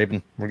Seattle,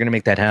 Raven. We're going to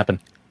make that happen.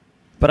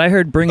 But I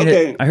heard bringing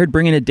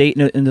a date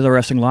into the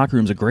wrestling locker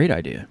room is a great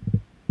idea.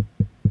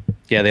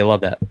 Yeah, they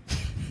love that.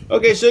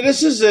 Okay, so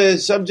this is a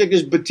subject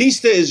is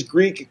Batista is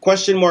Greek, ?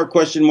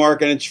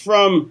 And it's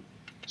from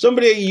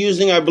somebody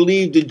using, I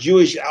believe, the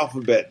Jewish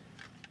alphabet.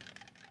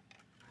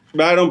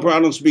 But I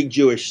don't speak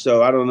Jewish,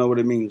 so I don't know what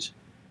it means.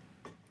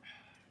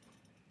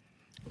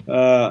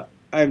 I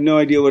have no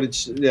idea what it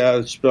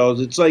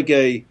spells. It's like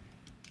a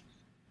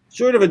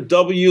sort of a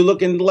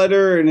W-looking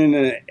letter, and then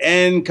an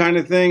N kind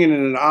of thing, and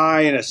then an I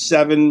and a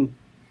 7,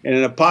 and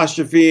an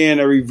apostrophe, and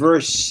a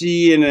reverse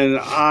C, and an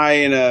I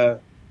and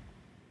a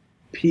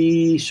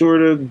P,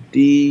 sort of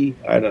D.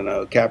 I don't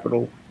know,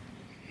 capital.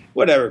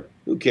 Whatever.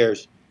 Who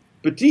cares?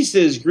 Batista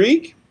is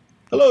Greek.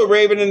 Hello,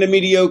 Raven and the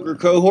mediocre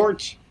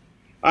cohorts.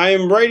 I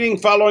am writing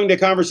following the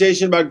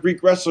conversation about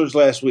Greek wrestlers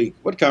last week.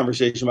 What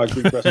conversation about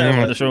Greek wrestlers?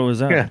 What the show was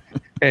that? Yeah.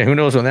 Hey, who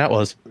knows when that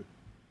was?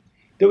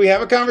 Did we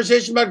have a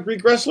conversation about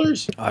Greek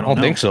wrestlers? I don't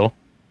think so.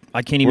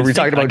 I can't even. Were we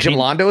talking about Jim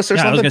Londos or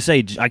something? I was going to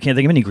say I can't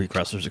think of any Greek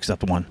wrestlers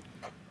except one.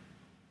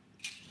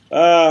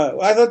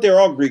 I thought they were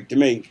all Greek to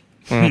me.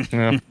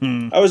 Yeah.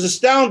 I was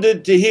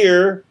astounded to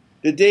hear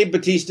that Dave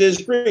Batista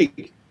is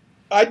Greek.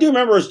 I do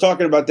remember us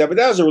talking about that, but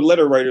that was a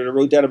letter writer that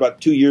wrote that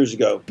about 2 years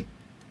ago.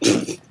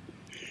 It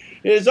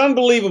is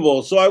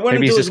unbelievable. So I went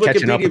Maybe into he's his just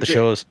catching up Wikipedia with the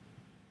shows.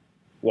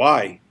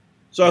 Why?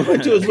 So I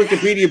went to his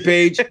Wikipedia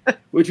page,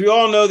 which we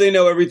all know they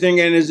know everything,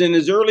 and is in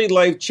his early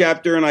life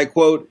chapter, and I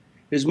quote,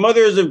 his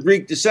mother is of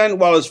Greek descent,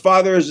 while his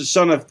father is the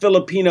son of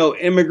Filipino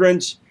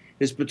immigrants.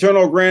 His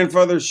paternal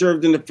grandfather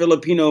served in the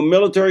Filipino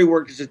military,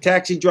 worked as a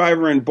taxi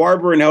driver and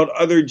barber, and held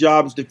other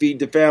jobs to feed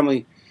the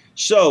family.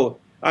 So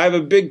I have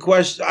a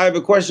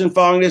question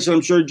following this, and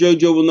I'm sure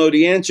JoJo will know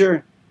the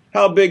answer.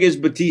 How big is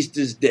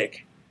Batista's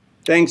dick?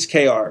 Thanks,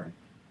 KR.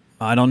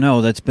 I don't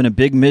know. That's been a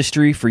big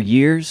mystery for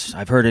years.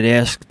 I've heard it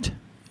asked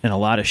in a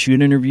lot of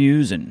shoot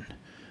interviews, and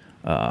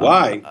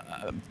why?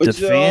 The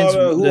fans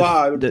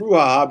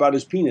hoo-ha about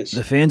his penis.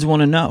 The fans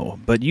want to know,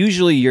 but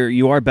usually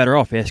you are better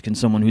off asking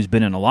someone who's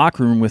been in a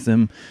locker room with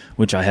him,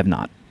 which I have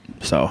not.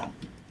 So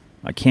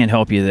I can't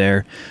help you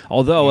there.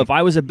 Although if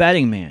I was a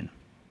betting man,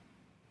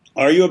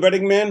 are you a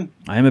betting man?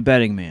 I am a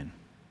betting man.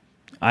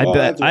 I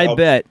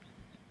bet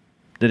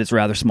that it's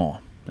rather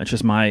small. That's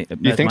just my.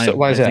 You think so?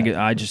 Why is that?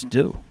 I just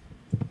do.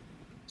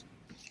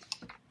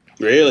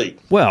 Really?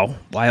 Well,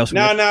 why else?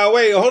 No,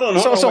 wait, hold on.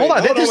 Hold on,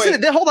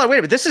 wait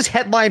a minute. This is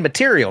headline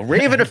material.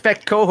 Raven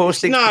Effect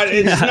co-hosting.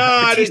 It's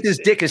not.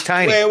 His dick is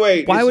tiny.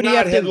 Wait. Why would he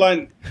have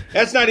headline?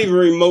 That's not even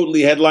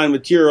remotely headline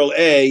material,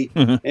 A.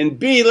 And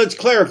B, let's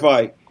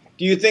clarify.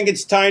 Do you think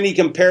it's tiny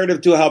comparative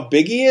to how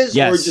big he is,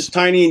 or just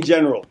tiny in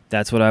general?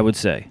 That's what I would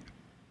say.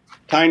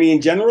 Tiny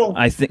in general?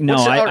 I think no.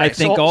 I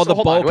think all the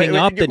bulking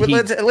up that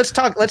he. Let's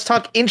talk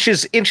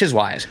inches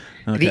wise.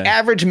 Okay. The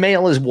average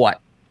male is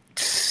what?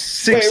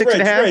 6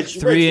 and a half? Rich,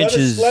 3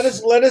 inches. Let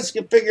us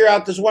figure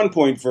out this one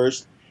point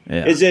first.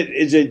 Yeah. Is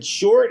it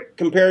short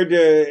compared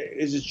to?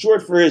 Is it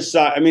short for his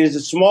size? I mean, is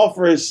it small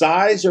for his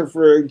size, or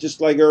for just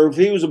like, or if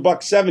he was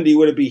 $170,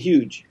 would it be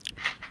huge?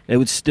 It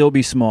would still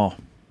be small,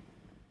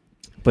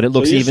 but it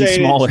looks even saying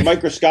smaller. It's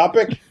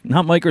microscopic?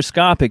 Not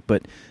microscopic,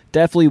 but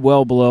definitely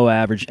well below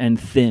average and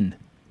thin.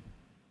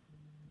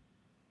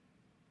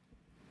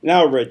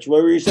 Now, Rich,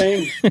 what were you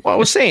saying? Well, I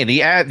was saying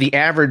the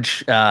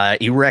average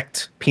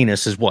erect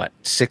penis is what,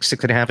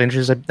 6.5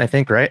 inches, I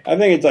think, right? I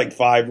think it's like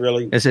 5,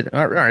 really. Is it?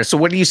 All right. So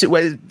what do you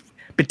say?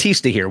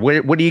 Batista here.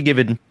 What are you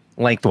giving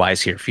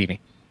lengthwise here, Feeney?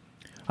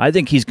 I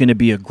think he's going to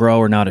be a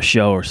grower, not a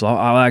shower. So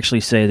I'll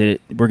actually say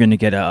that we're going to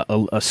get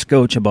a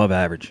scotch above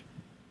average.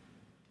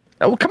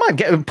 Oh, come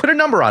on, put a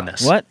number on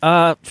this. What?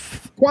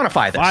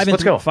 Quantify this.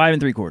 Let's go. 5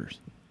 3/4.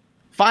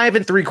 5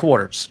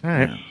 3/4. All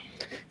right. Yeah.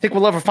 Think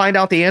we'll ever find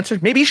out the answer?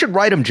 Maybe you should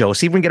write him, Joe.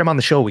 See if we can get him on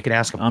the show. We can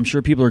ask him. I'm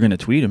sure people are going to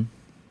tweet him.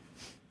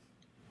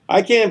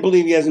 I can't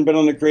believe he hasn't been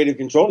on the Creative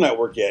Control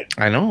Network yet.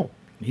 I know.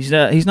 He's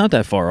not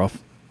that far off.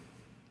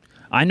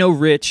 I know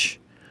Rich.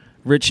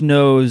 Rich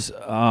knows.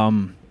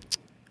 Damn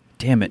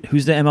it!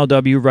 Who's the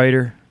MLW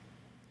writer?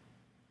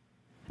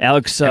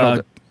 Alex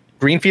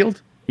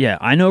Greenfield. Yeah,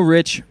 I know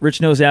Rich.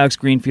 Rich knows Alex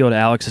Greenfield.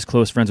 Alex is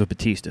close friends with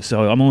Batista,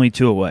 so I'm only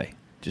 2 away.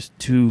 Just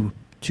two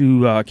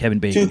Kevin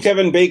Bacons. 2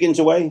 Kevin Bacons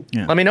away?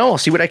 Yeah. Let me know. I'll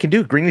see what I can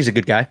do. Greeny's a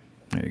good guy.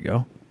 There you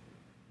go.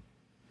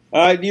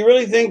 Do you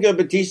really think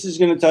Batista's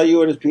going to tell you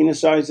what his penis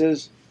size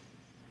is?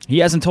 He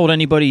hasn't told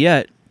anybody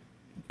yet.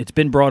 It's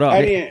been brought up.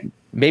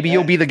 Maybe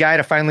you'll be the guy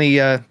to finally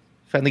get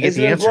the answer. Has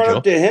it been brought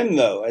up to him,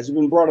 though? Has it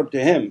been brought up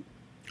to him?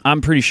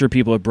 I'm pretty sure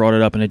people have brought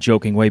it up in a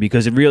joking way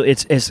because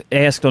it's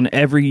asked on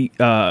every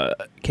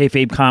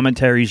kayfabe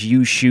commentaries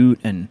you shoot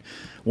and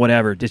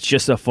whatever. It's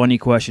just a funny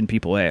question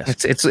people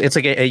ask. It's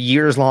like a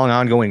years long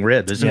ongoing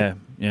rib, isn't it?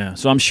 Yeah.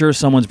 So I'm sure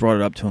someone's brought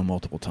it up to him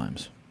multiple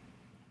times.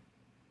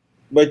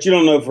 But you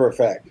don't know for a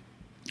fact.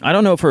 I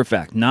don't know for a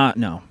fact.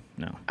 No.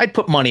 I'd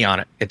put money on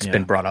it. It's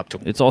been brought up to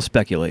him. It's all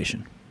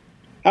speculation.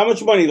 How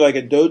much money? Like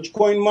a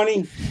Dogecoin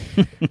money?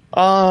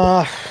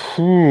 A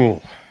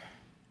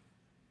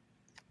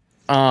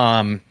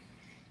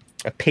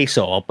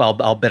peso.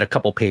 I'll bet a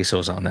couple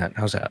pesos on that.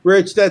 How's that?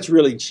 Rich, that's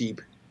really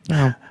cheap.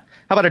 No.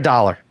 How about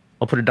 $1?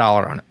 I'll put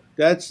 $1 on it.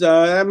 That's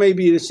that may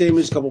be the same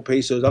as a couple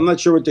pesos. I'm not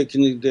sure what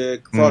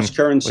the cross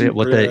currency.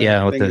 What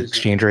the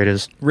exchange rate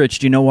is. Rich,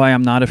 do you know why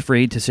I'm not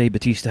afraid to say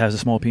Batista has a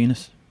small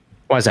penis?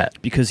 Why is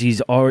that? Because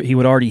he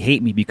would already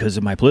hate me because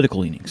of my political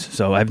leanings.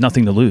 So I have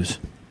nothing to lose.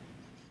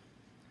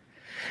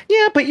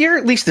 Yeah, but you're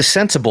at least a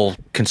sensible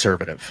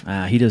conservative.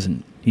 He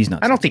doesn't. He's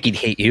not. I don't think he'd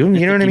hate you.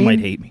 You know what I mean? He might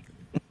hate me.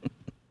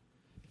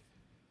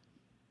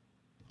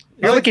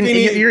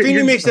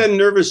 Feeney makes that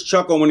nervous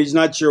chuckle when he's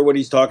not sure what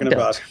he's talking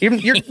about.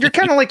 You're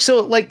kind of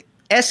like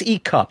S.E.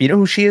 Cup. You know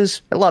who she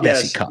is? I love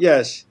S.E. Cup.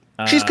 Yes.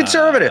 She's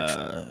conservative.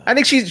 I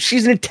think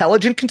she's an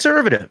intelligent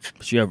conservative.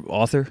 Is she an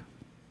author?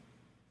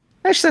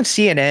 She's on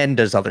CNN,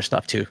 does other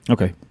stuff too.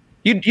 Okay.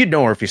 You'd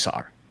know her if you saw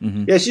her.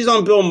 Mm-hmm. Yeah, she's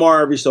on Bill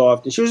Maher every so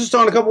often. She was just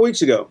on a couple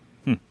weeks ago.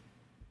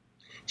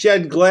 She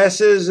had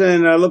glasses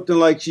and looked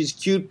like she's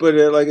cute, but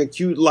like a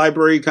cute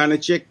library kind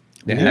of chick.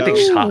 Yeah, I think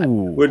she's hot.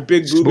 With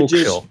big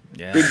boobages.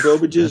 Yeah. Big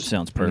boobages. That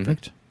sounds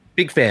perfect.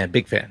 Mm-hmm.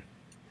 Big fan.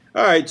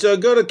 All right, so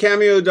go to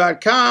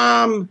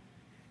cameo.com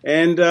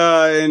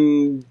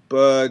and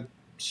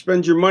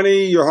spend your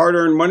money, your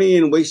hard-earned money,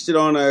 and waste it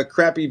on a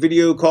crappy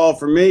video call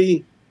from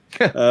me.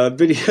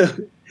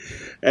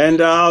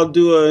 And I'll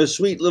do a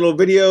sweet little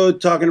video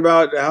talking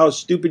about how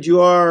stupid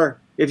you are,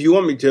 if you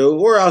want me to,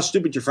 or how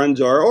stupid your friends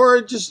are,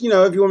 or just,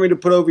 if you want me to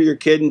put over your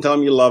kid and tell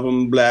him you love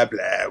him, blah,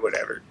 blah,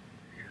 whatever.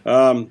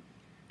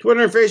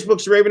 Twitter and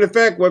Facebook's The Raven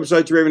Effect.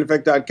 Website's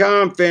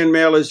raveneffect.com. Fan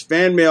mail is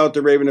fanmail at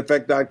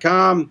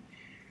theraveneffect.com.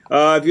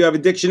 If you have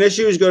addiction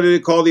issues,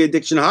 call the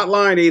addiction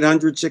hotline,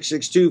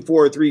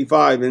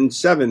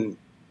 800-662-4357.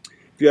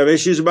 If you have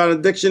issues about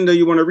addiction that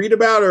you want to read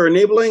about or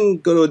enabling,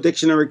 go to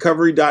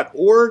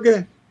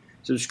addictionandrecovery.org.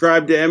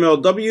 Subscribe to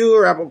MLW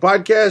or Apple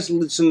Podcasts.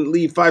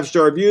 Leave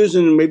 5-star reviews,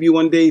 and maybe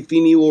one day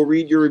Feeney will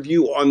read your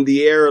review on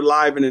the air,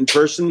 live and in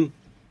person.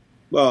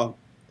 Well,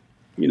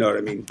 you know what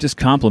I mean. Just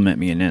compliment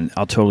me, and then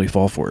I'll totally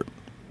fall for it.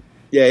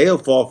 Yeah, he'll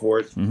fall for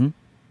it. Mm-hmm.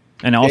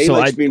 And also, he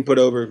likes being put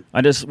over.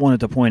 I just wanted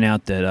to point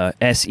out that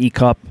SE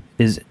Cup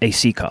is a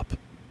C Cup,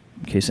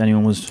 in case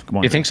anyone was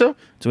wondering. You think so?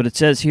 That's what it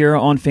says here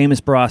on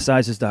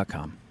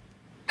famousbrasizes.com.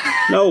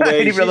 No way. I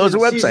didn't even know it was a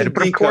website,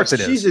 but of course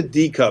it is. She's a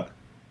D Cup.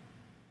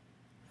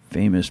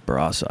 Famous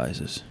bra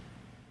sizes.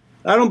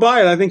 I don't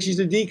buy it. I think she's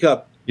a D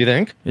Cup. You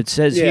think? It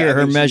says here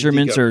her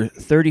measurements are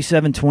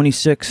 37,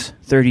 26,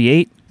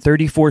 38,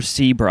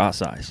 34C bra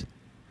size.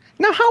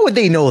 Now, how would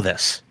they know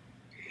this?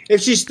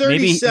 If she's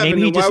 37,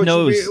 maybe he just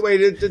knows.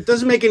 It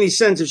doesn't make any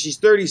sense. If she's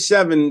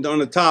 37 on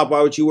the top,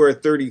 why would she wear a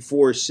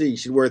 34C?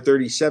 She'd wear a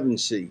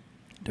 37C.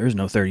 There's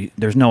no 30.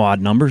 There's no odd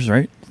numbers,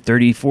 right?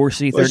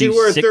 34C, 36C. Well, she'd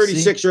wear a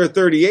 36 or a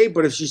 38,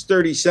 but if she's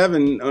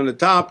 37 on the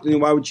top, then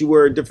why would she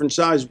wear a different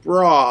size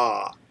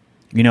bra?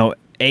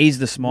 A's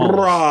the smallest,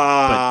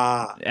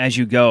 but as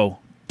you go,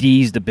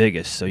 D's the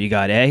biggest. So you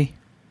got A,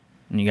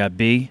 and you got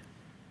B,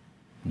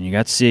 and you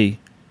got C.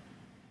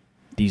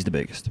 D's the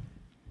biggest.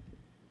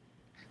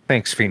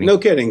 Thanks, Feeney. No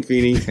kidding,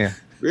 Feeney. Yeah.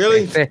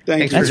 Really?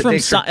 Thanks. That's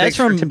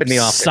from tipping me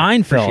off.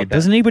 Seinfeld.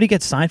 Doesn't anybody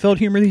get Seinfeld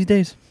humor these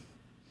days?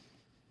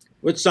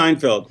 What's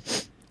Seinfeld?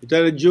 Is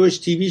that a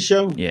Jewish TV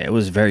show? Yeah, it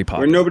was very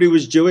popular. Where nobody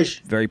was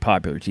Jewish? Very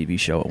popular TV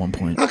show at one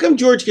point. How come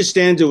George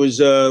Costanza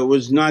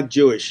was not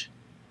Jewish?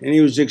 And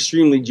he was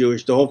extremely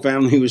Jewish. The whole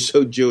family was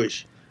so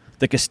Jewish.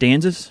 The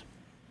Costanzas?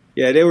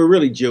 Yeah, they were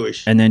really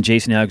Jewish. And then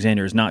Jason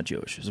Alexander is not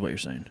Jewish, is what you're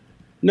saying.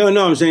 No,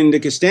 I'm saying the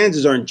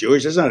Costanzas aren't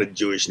Jewish. That's not a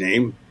Jewish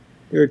name.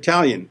 They're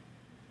Italian.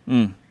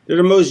 Mm. They're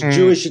the most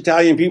Jewish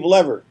Italian people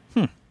ever.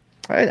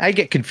 I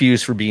get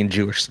confused for being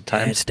Jewish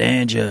sometimes. Can't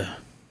stand you.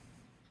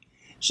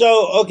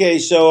 So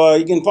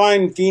you can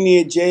find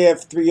Feeney at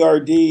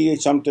JF3RD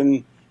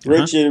something,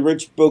 Rich at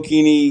Rich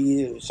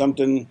Bocchini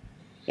something.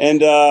 And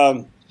do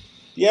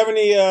you have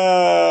any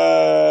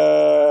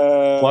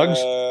plugs?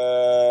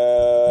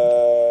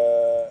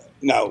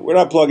 No, we're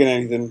not plugging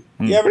anything.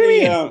 Do you have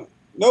any?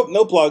 Nope,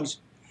 no plugs.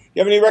 Do you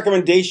have any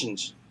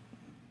recommendations?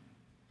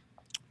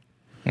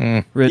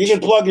 Rich. You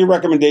can plug your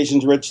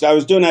recommendations, Rich. I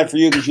was doing that for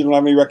you because you don't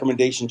have any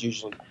recommendations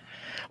usually.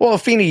 Well,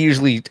 Feeney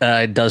usually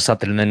does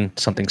something and then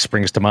something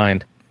springs to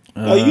mind.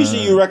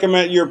 Usually you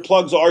recommend your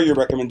plugs are your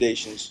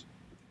recommendations.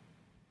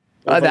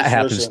 That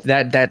happens.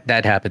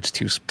 That happens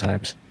too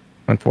sometimes,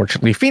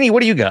 unfortunately. Feeney,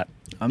 what do you got?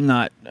 I'm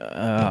not.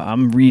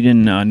 I'm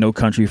reading No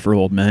Country for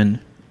Old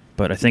Men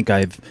but I think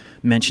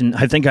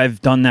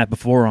I've done that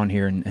before on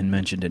here and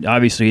mentioned it.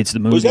 Obviously, it's the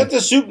movie. Was that the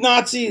Soup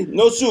Nazi?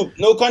 No Soup,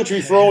 No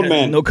Country for Old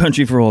Men. No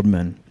Country for Old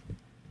Men.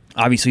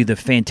 Obviously, the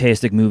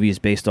fantastic movie is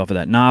based off of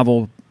that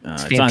novel.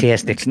 It's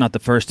fantastic. It's not the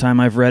first time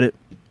I've read it,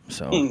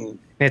 so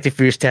that's the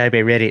first time I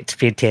read it. It's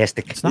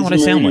fantastic. It's not what I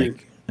sound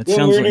like. It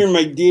sounds like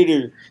my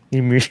theater.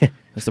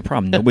 That's the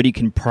problem. Nobody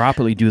can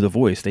properly do the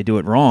voice. They do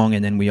it wrong,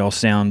 and then we all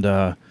sound.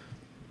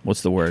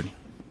 What's the word?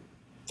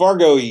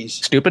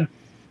 Fargo-ese. Stupid?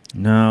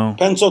 No.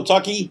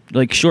 Pennsyltucky?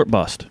 Like short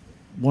bust.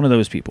 One of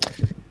those people.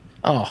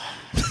 Oh,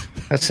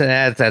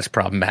 that's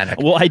problematic.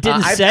 Well, I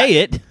didn't say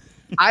it.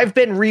 I've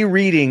been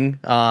rereading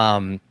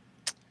Death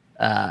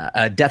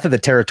of the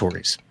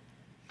Territories.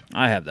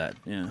 I have that,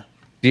 yeah.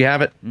 Do you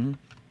have it? Mm-hmm.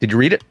 Did you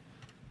read it?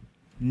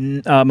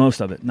 Most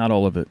of it, not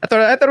all of it. I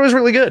thought it was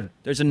really good.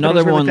 There's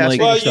another one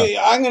like. Well,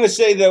 I'm going to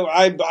say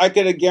that I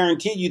could have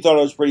guaranteed you thought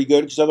it was pretty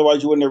good because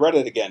otherwise you wouldn't have read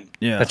it again.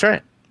 Yeah, that's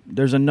right.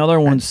 There's another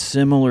one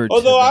similar.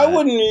 Although to that. I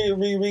wouldn't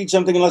reread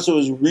something unless it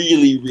was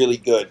really, really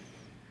good.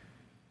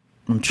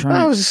 I'm trying.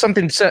 Well, it was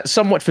something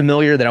somewhat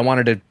familiar that I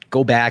wanted to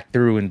go back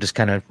through and just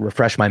kind of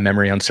refresh my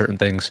memory on certain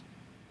things.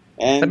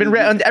 And I've been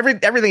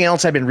everything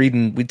else I've been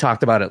reading. We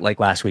talked about it like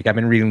last week. I've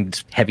been reading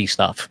heavy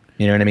stuff.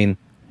 You know what I mean?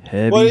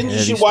 Well, then you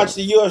should watch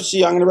the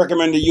UFC. I'm going to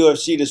recommend the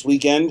UFC this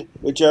weekend,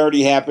 which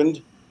already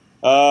happened.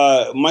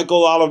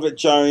 Michael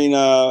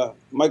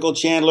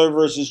Chandler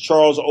versus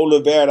Charles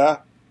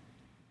Oliveira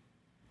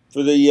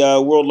for the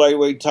World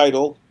Lightweight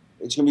title.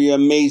 It's going to be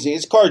amazing.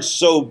 This card's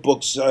so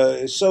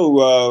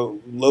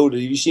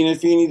loaded. Have you seen it,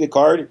 Feeney, the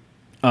card?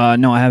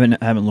 No, I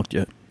haven't looked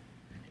yet.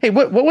 Hey,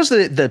 what was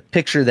the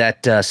picture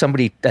that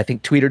somebody, I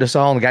think, tweeted us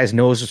all and the guy's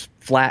nose was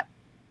flat?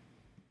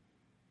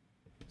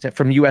 Is that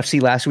from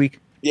UFC last week?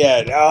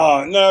 Yeah.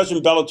 Oh, no, it was from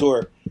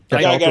Bellator. The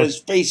guy got his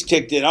face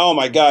kicked in. Oh,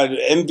 my God.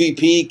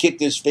 MVP kicked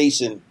his face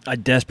in. I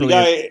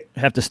desperately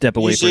have to step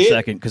away for a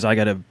second because I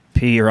got to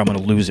pee or I'm going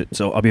to lose it.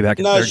 So I'll be back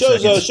in 30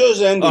 seconds.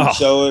 Show's ending.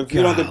 So if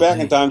you don't get back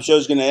in time,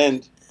 show's going to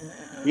end.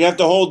 You have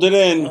to hold it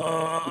in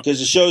because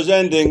the show's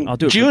ending. I'll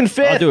do it. June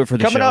 5th. I'll do it for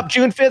the Coming show. up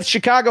June 5th,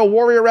 Chicago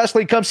Warrior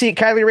Wrestling. Come see it.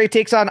 Kylie Ray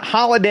takes on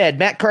Holodead.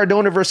 Matt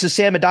Cardona versus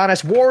Sam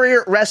Adonis.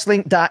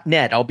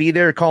 WarriorWrestling.net. I'll be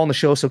there calling the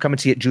show, so come and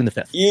see it June the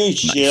 5th. You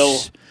chill.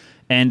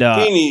 And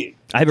I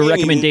have a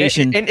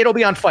recommendation. And it'll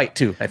be on Fight,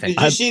 too, I think.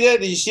 Did you see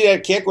that? Did you see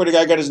that kick where the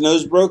guy got his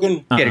nose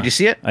broken? Yeah, did you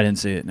see it? I didn't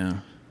see it, no.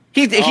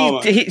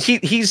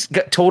 He's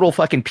got total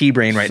fucking pea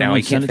brain right now.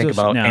 He can't think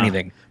about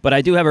anything. But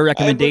I do have a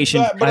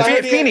recommendation.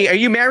 Feeney, are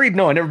you married?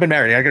 No, I've never been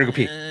married. I gotta go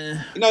pee.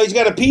 No, he's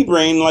got a pea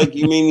brain. Like,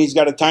 you mean he's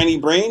got a tiny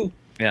brain?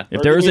 Yeah.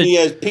 He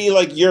has pee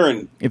like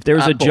urine. If there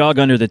was a jug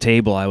under the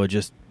table, I would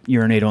just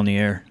urinate on the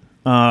air.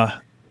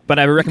 But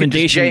I have a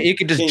recommendation. You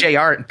could just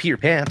JR it and pee your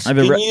pants. Can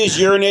you use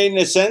urinate in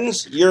a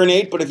sentence?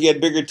 Urinate, but if you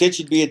had bigger tits,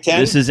 you'd be a 10.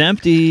 This is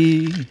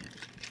empty.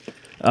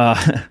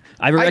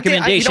 I have a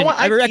recommendation.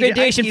 I have a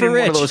recommendation for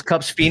Rich. One of those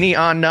cups, Feeney,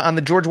 on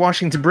the George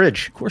Washington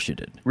Bridge. Of course you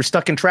did. We're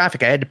stuck in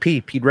traffic. I had to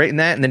pee. Peed right in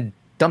that and then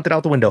dumped it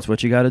out the window. That's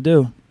what you got to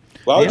do.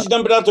 Why would you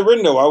dump it out the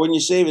window? Why wouldn't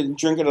you save it and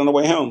drink it on the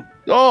way home?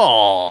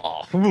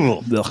 Oh.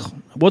 Ugh.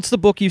 What's the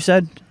book you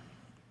said?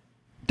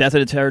 Death of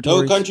the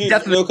Territories?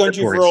 No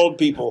Country for Old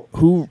People.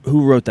 Who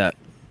wrote that?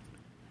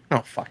 Oh,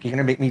 fuck. You're going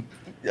to make me...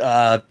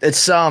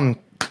 it's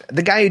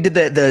the guy who did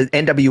the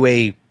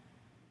NWA...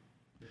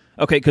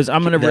 Okay, because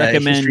I'm going to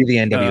recommend the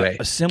NWA.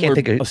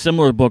 A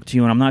similar book to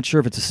you, and I'm not sure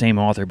if it's the same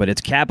author, but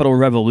it's Capital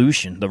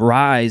Revolution, The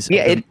Rise.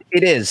 Yeah,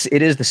 it is.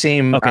 It is the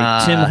same. Okay,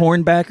 Tim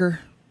Hornbaker?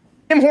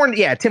 Tim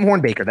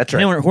Hornbaker, that's right.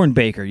 Tim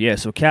Hornbaker, yeah,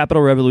 so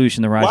Capital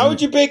Revolution, The Rise. Why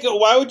would you bake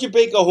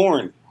a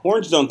horn?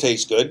 Horns don't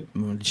taste good.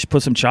 Just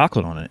put some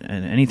chocolate on it,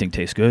 and anything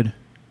tastes good.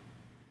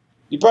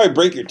 You'd probably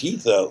break your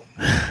teeth, though.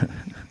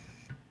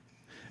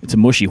 It's a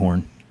mushy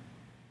horn.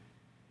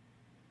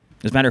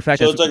 As a matter of fact,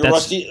 so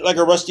it's like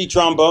a rusty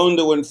trombone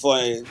that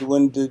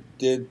when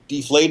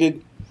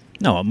deflated.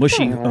 No, a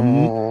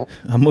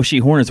mushy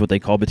horn is what they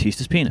call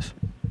Batista's penis.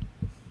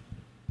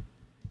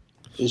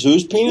 Is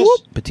whose penis?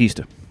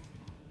 Batista.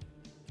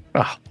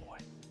 Oh boy,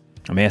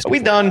 I'm asking. Are we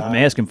done? I'm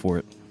asking for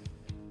it.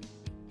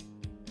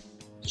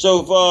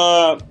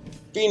 So,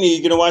 Feeney,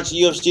 you gonna watch the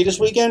UFC this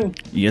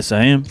weekend? Yes,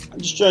 I am.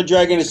 I'm just trying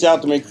dragging this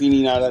out to make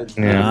Feeney not.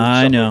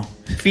 I know.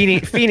 Feeney,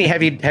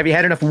 have you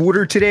had enough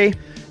water today?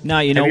 No,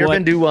 you know what? Have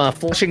you ever been to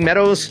Flushing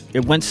Meadows?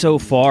 It went so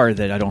far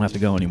that I don't have to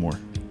go anymore.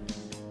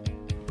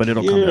 But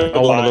it'll come back.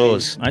 Oh, one of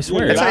those. I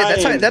swear.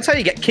 That's how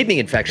you get kidney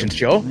infections,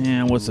 Joe.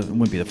 Yeah,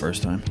 wouldn't be the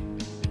first time.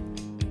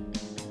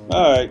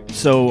 All right.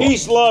 So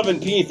peace, love, and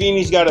pee.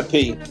 Feeney's got to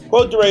pee.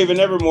 Quote the Raven,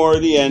 evermore,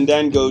 the end,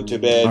 and go to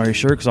bed. Are you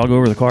sure? Because I'll go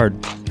over the card.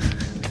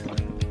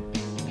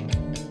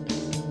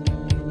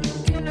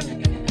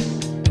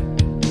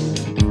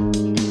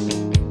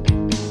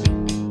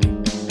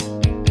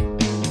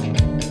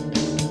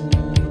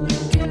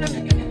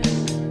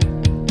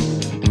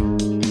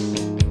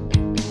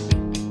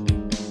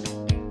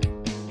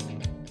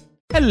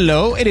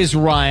 Hello, it is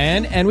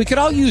Ryan, and we could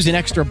all use an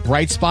extra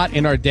bright spot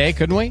in our day,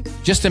 couldn't we?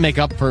 Just to make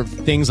up for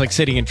things like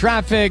sitting in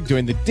traffic,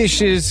 doing the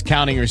dishes,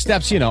 counting your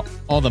steps, you know,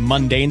 all the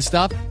mundane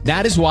stuff.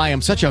 That is why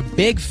I'm such a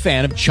big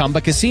fan of Chumba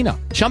Casino.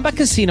 Chumba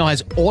Casino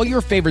has all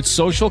your favorite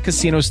social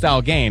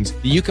casino-style games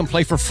that you can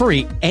play for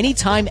free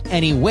anytime,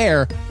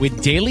 anywhere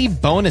with daily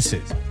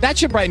bonuses. That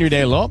should brighten your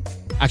day a little.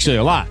 Actually,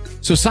 a lot.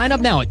 So sign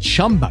up now at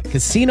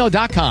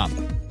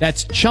ChumbaCasino.com.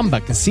 That's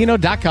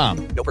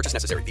ChumbaCasino.com. No purchase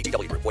necessary.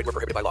 VGW Group. Void where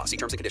prohibited by law. See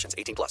terms and conditions.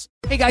 18+.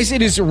 Hey, guys,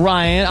 it is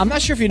Ryan. I'm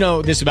not sure if you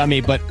know this about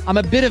me, but I'm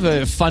a bit of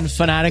a fun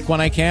fanatic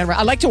when I can.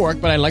 I like to work,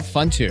 but I like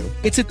fun, too.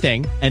 It's a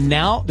thing. And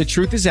now the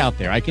truth is out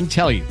there. I can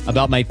tell you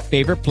about my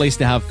favorite place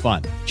to have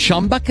fun.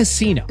 Chumba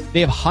Casino.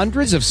 They have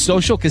hundreds of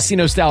social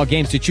casino-style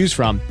games to choose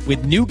from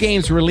with new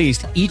games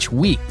released each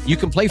week. You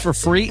can play for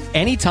free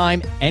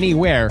anytime,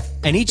 anywhere,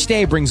 and each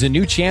day brings a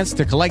new chance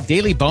to collect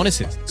daily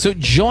bonuses. So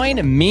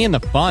join me in the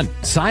fun.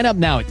 Sign up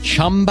now at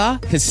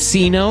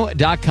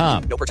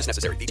ChumbaCasino.com. No purchase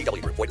necessary.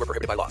 VGW Group. Void where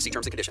prohibited by law. See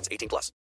terms and conditions. 18+.